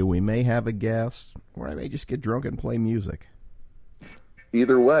SMU. We may have a guest, or I may just get drunk and play music.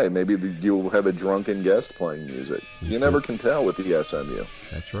 Either way, maybe you'll have a drunken guest playing music. You never can tell with the SMU.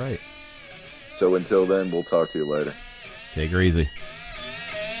 That's right. So until then, we'll talk to you later. Take her easy.